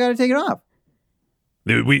 Well, why do I got to take it off?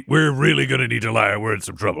 We're really gonna need to lie or we're in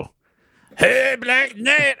some trouble. Hey, Black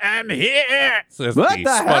Knight, I'm here. So there's What the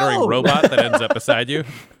the sputtering hell? robot that ends up beside you.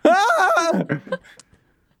 Ah!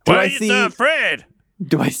 Why I are you see- so afraid?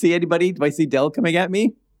 Do I see anybody? Do I see Del coming at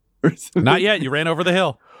me? Not yet. You ran over the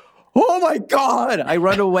hill. Oh my God! I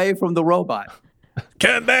run away from the robot.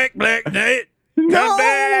 Come back, Black Knight. Come No!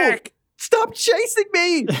 back. Stop chasing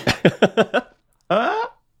me!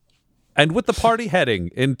 And with the party heading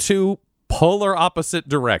in two polar opposite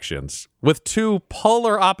directions, with two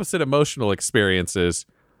polar opposite emotional experiences,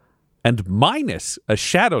 and minus a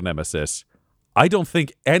shadow nemesis, I don't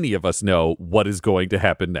think any of us know what is going to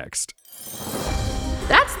happen next.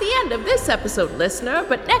 That's the end of this episode, listener,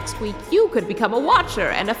 but next week you could become a watcher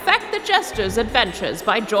and affect the Jester's adventures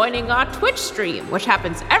by joining our Twitch stream, which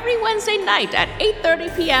happens every Wednesday night at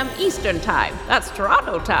 8:30 p.m. Eastern Time. That's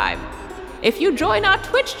Toronto time. If you join our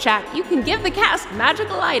Twitch chat, you can give the cast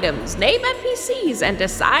magical items, name NPCs, and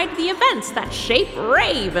decide the events that shape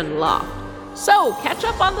Ravenloft. So catch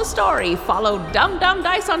up on the story, follow Dum Dum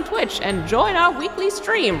Dice on Twitch, and join our weekly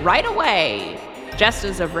stream right away.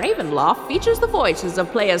 Jesters of Ravenloft features the voices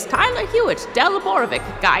of players Tyler Hewitt, Del Borovic,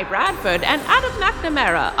 Guy Bradford, and Adam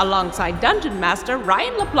McNamara, alongside Dungeon Master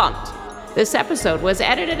Ryan LaPlante. This episode was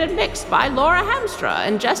edited and mixed by Laura Hamstra,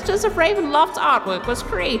 and Jesters of Ravenloft's artwork was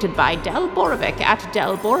created by Del Borovic at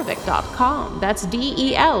delborovic.com. That's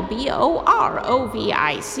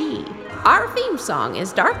DELBOROVIC. Our theme song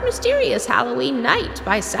is Dark Mysterious Halloween Night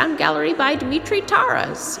by Sound Gallery by Dimitri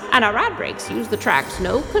Taras, and our ad breaks use the tracks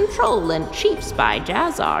No Control and Chiefs by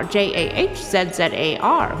Jazzar,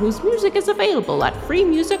 JAHZZAR, whose music is available at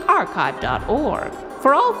freemusicarchive.org.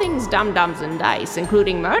 For all things Dum Dums and Dice,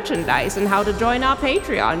 including merchandise and how to join our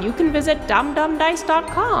Patreon, you can visit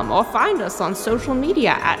dumdumdice.com or find us on social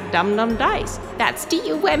media at dumdumdice. That's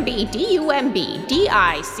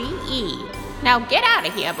DUMBDUMBDICE. Now get out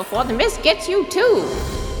of here before the mist gets you too.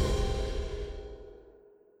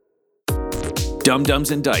 Dum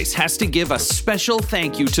Dums and Dice has to give a special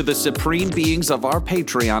thank you to the supreme beings of our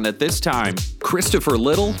Patreon at this time: Christopher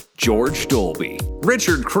Little, George Dolby,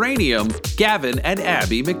 Richard Cranium, Gavin and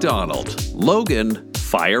Abby McDonald, Logan,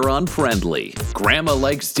 Fire Unfriendly, Grandma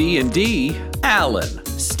Likes D&D, Alan,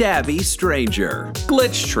 Stabby Stranger,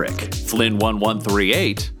 Glitch Trick,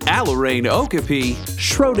 Flynn1138, Alarain Okapi,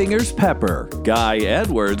 Schrodinger's Pepper, Guy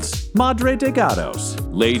Edwards, Madre de Gatos,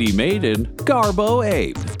 Lady Maiden, Garbo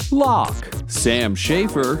Abe, Locke, Sam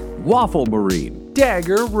Schaefer, Waffle Marine,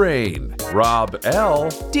 Dagger Rain, Rob L,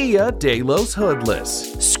 Dia De Los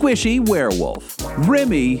Hoodless, Squishy Werewolf,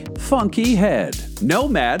 Remy Funky Head,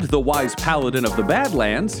 Nomad, the Wise Paladin of the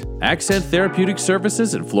Badlands, Accent Therapeutic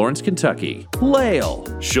Services in Florence, Kentucky, Lael,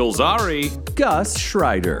 Shulzari, Gus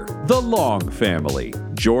Schreider, The Long Family,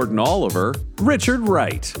 Jordan Oliver, Richard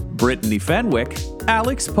Wright, Brittany Fenwick,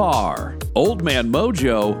 Alex Parr, Old Man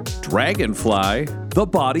Mojo, Dragonfly, The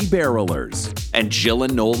Body Barrelers, and Jill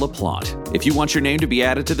and Noel LaPlante. If you want your name to be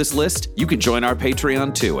added to this list, you can join our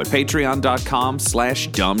Patreon too at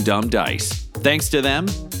patreon.com/dumdumdice. Thanks to them,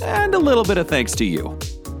 and a little bit of thanks to you.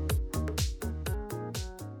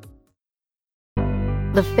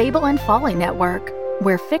 The Fable and Folly Network,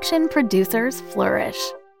 where fiction producers flourish.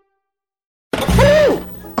 Hello!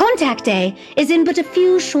 Contact Day is in but a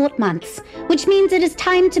few short months, which means it is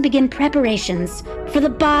time to begin preparations for the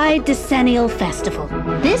Bidecennial Festival.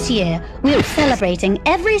 This year, we're celebrating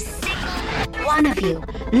every single one of you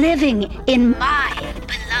living in my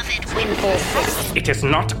beloved Windfall City. It is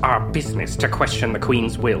not our business to question the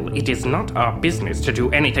Queen's will. It is not our business to do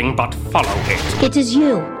anything but follow it. It is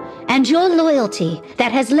you and your loyalty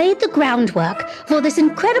that has laid the groundwork for this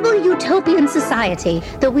incredible utopian society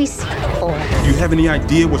that we seek for. Do you have any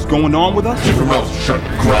idea what's going on with us? It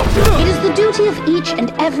is the duty of each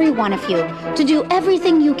and every one of you to do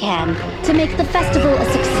everything you can to make the festival a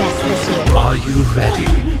success this year. Are you ready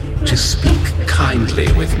to speak kindly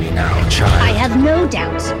with me now, child? I have no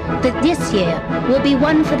doubt that this year will be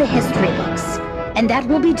one for the history books, and that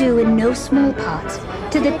will be due in no small part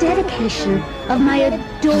to the dedication of my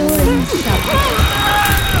adoring subjects.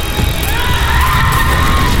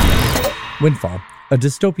 Windfall, a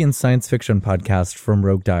dystopian science fiction podcast from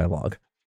Rogue Dialogue.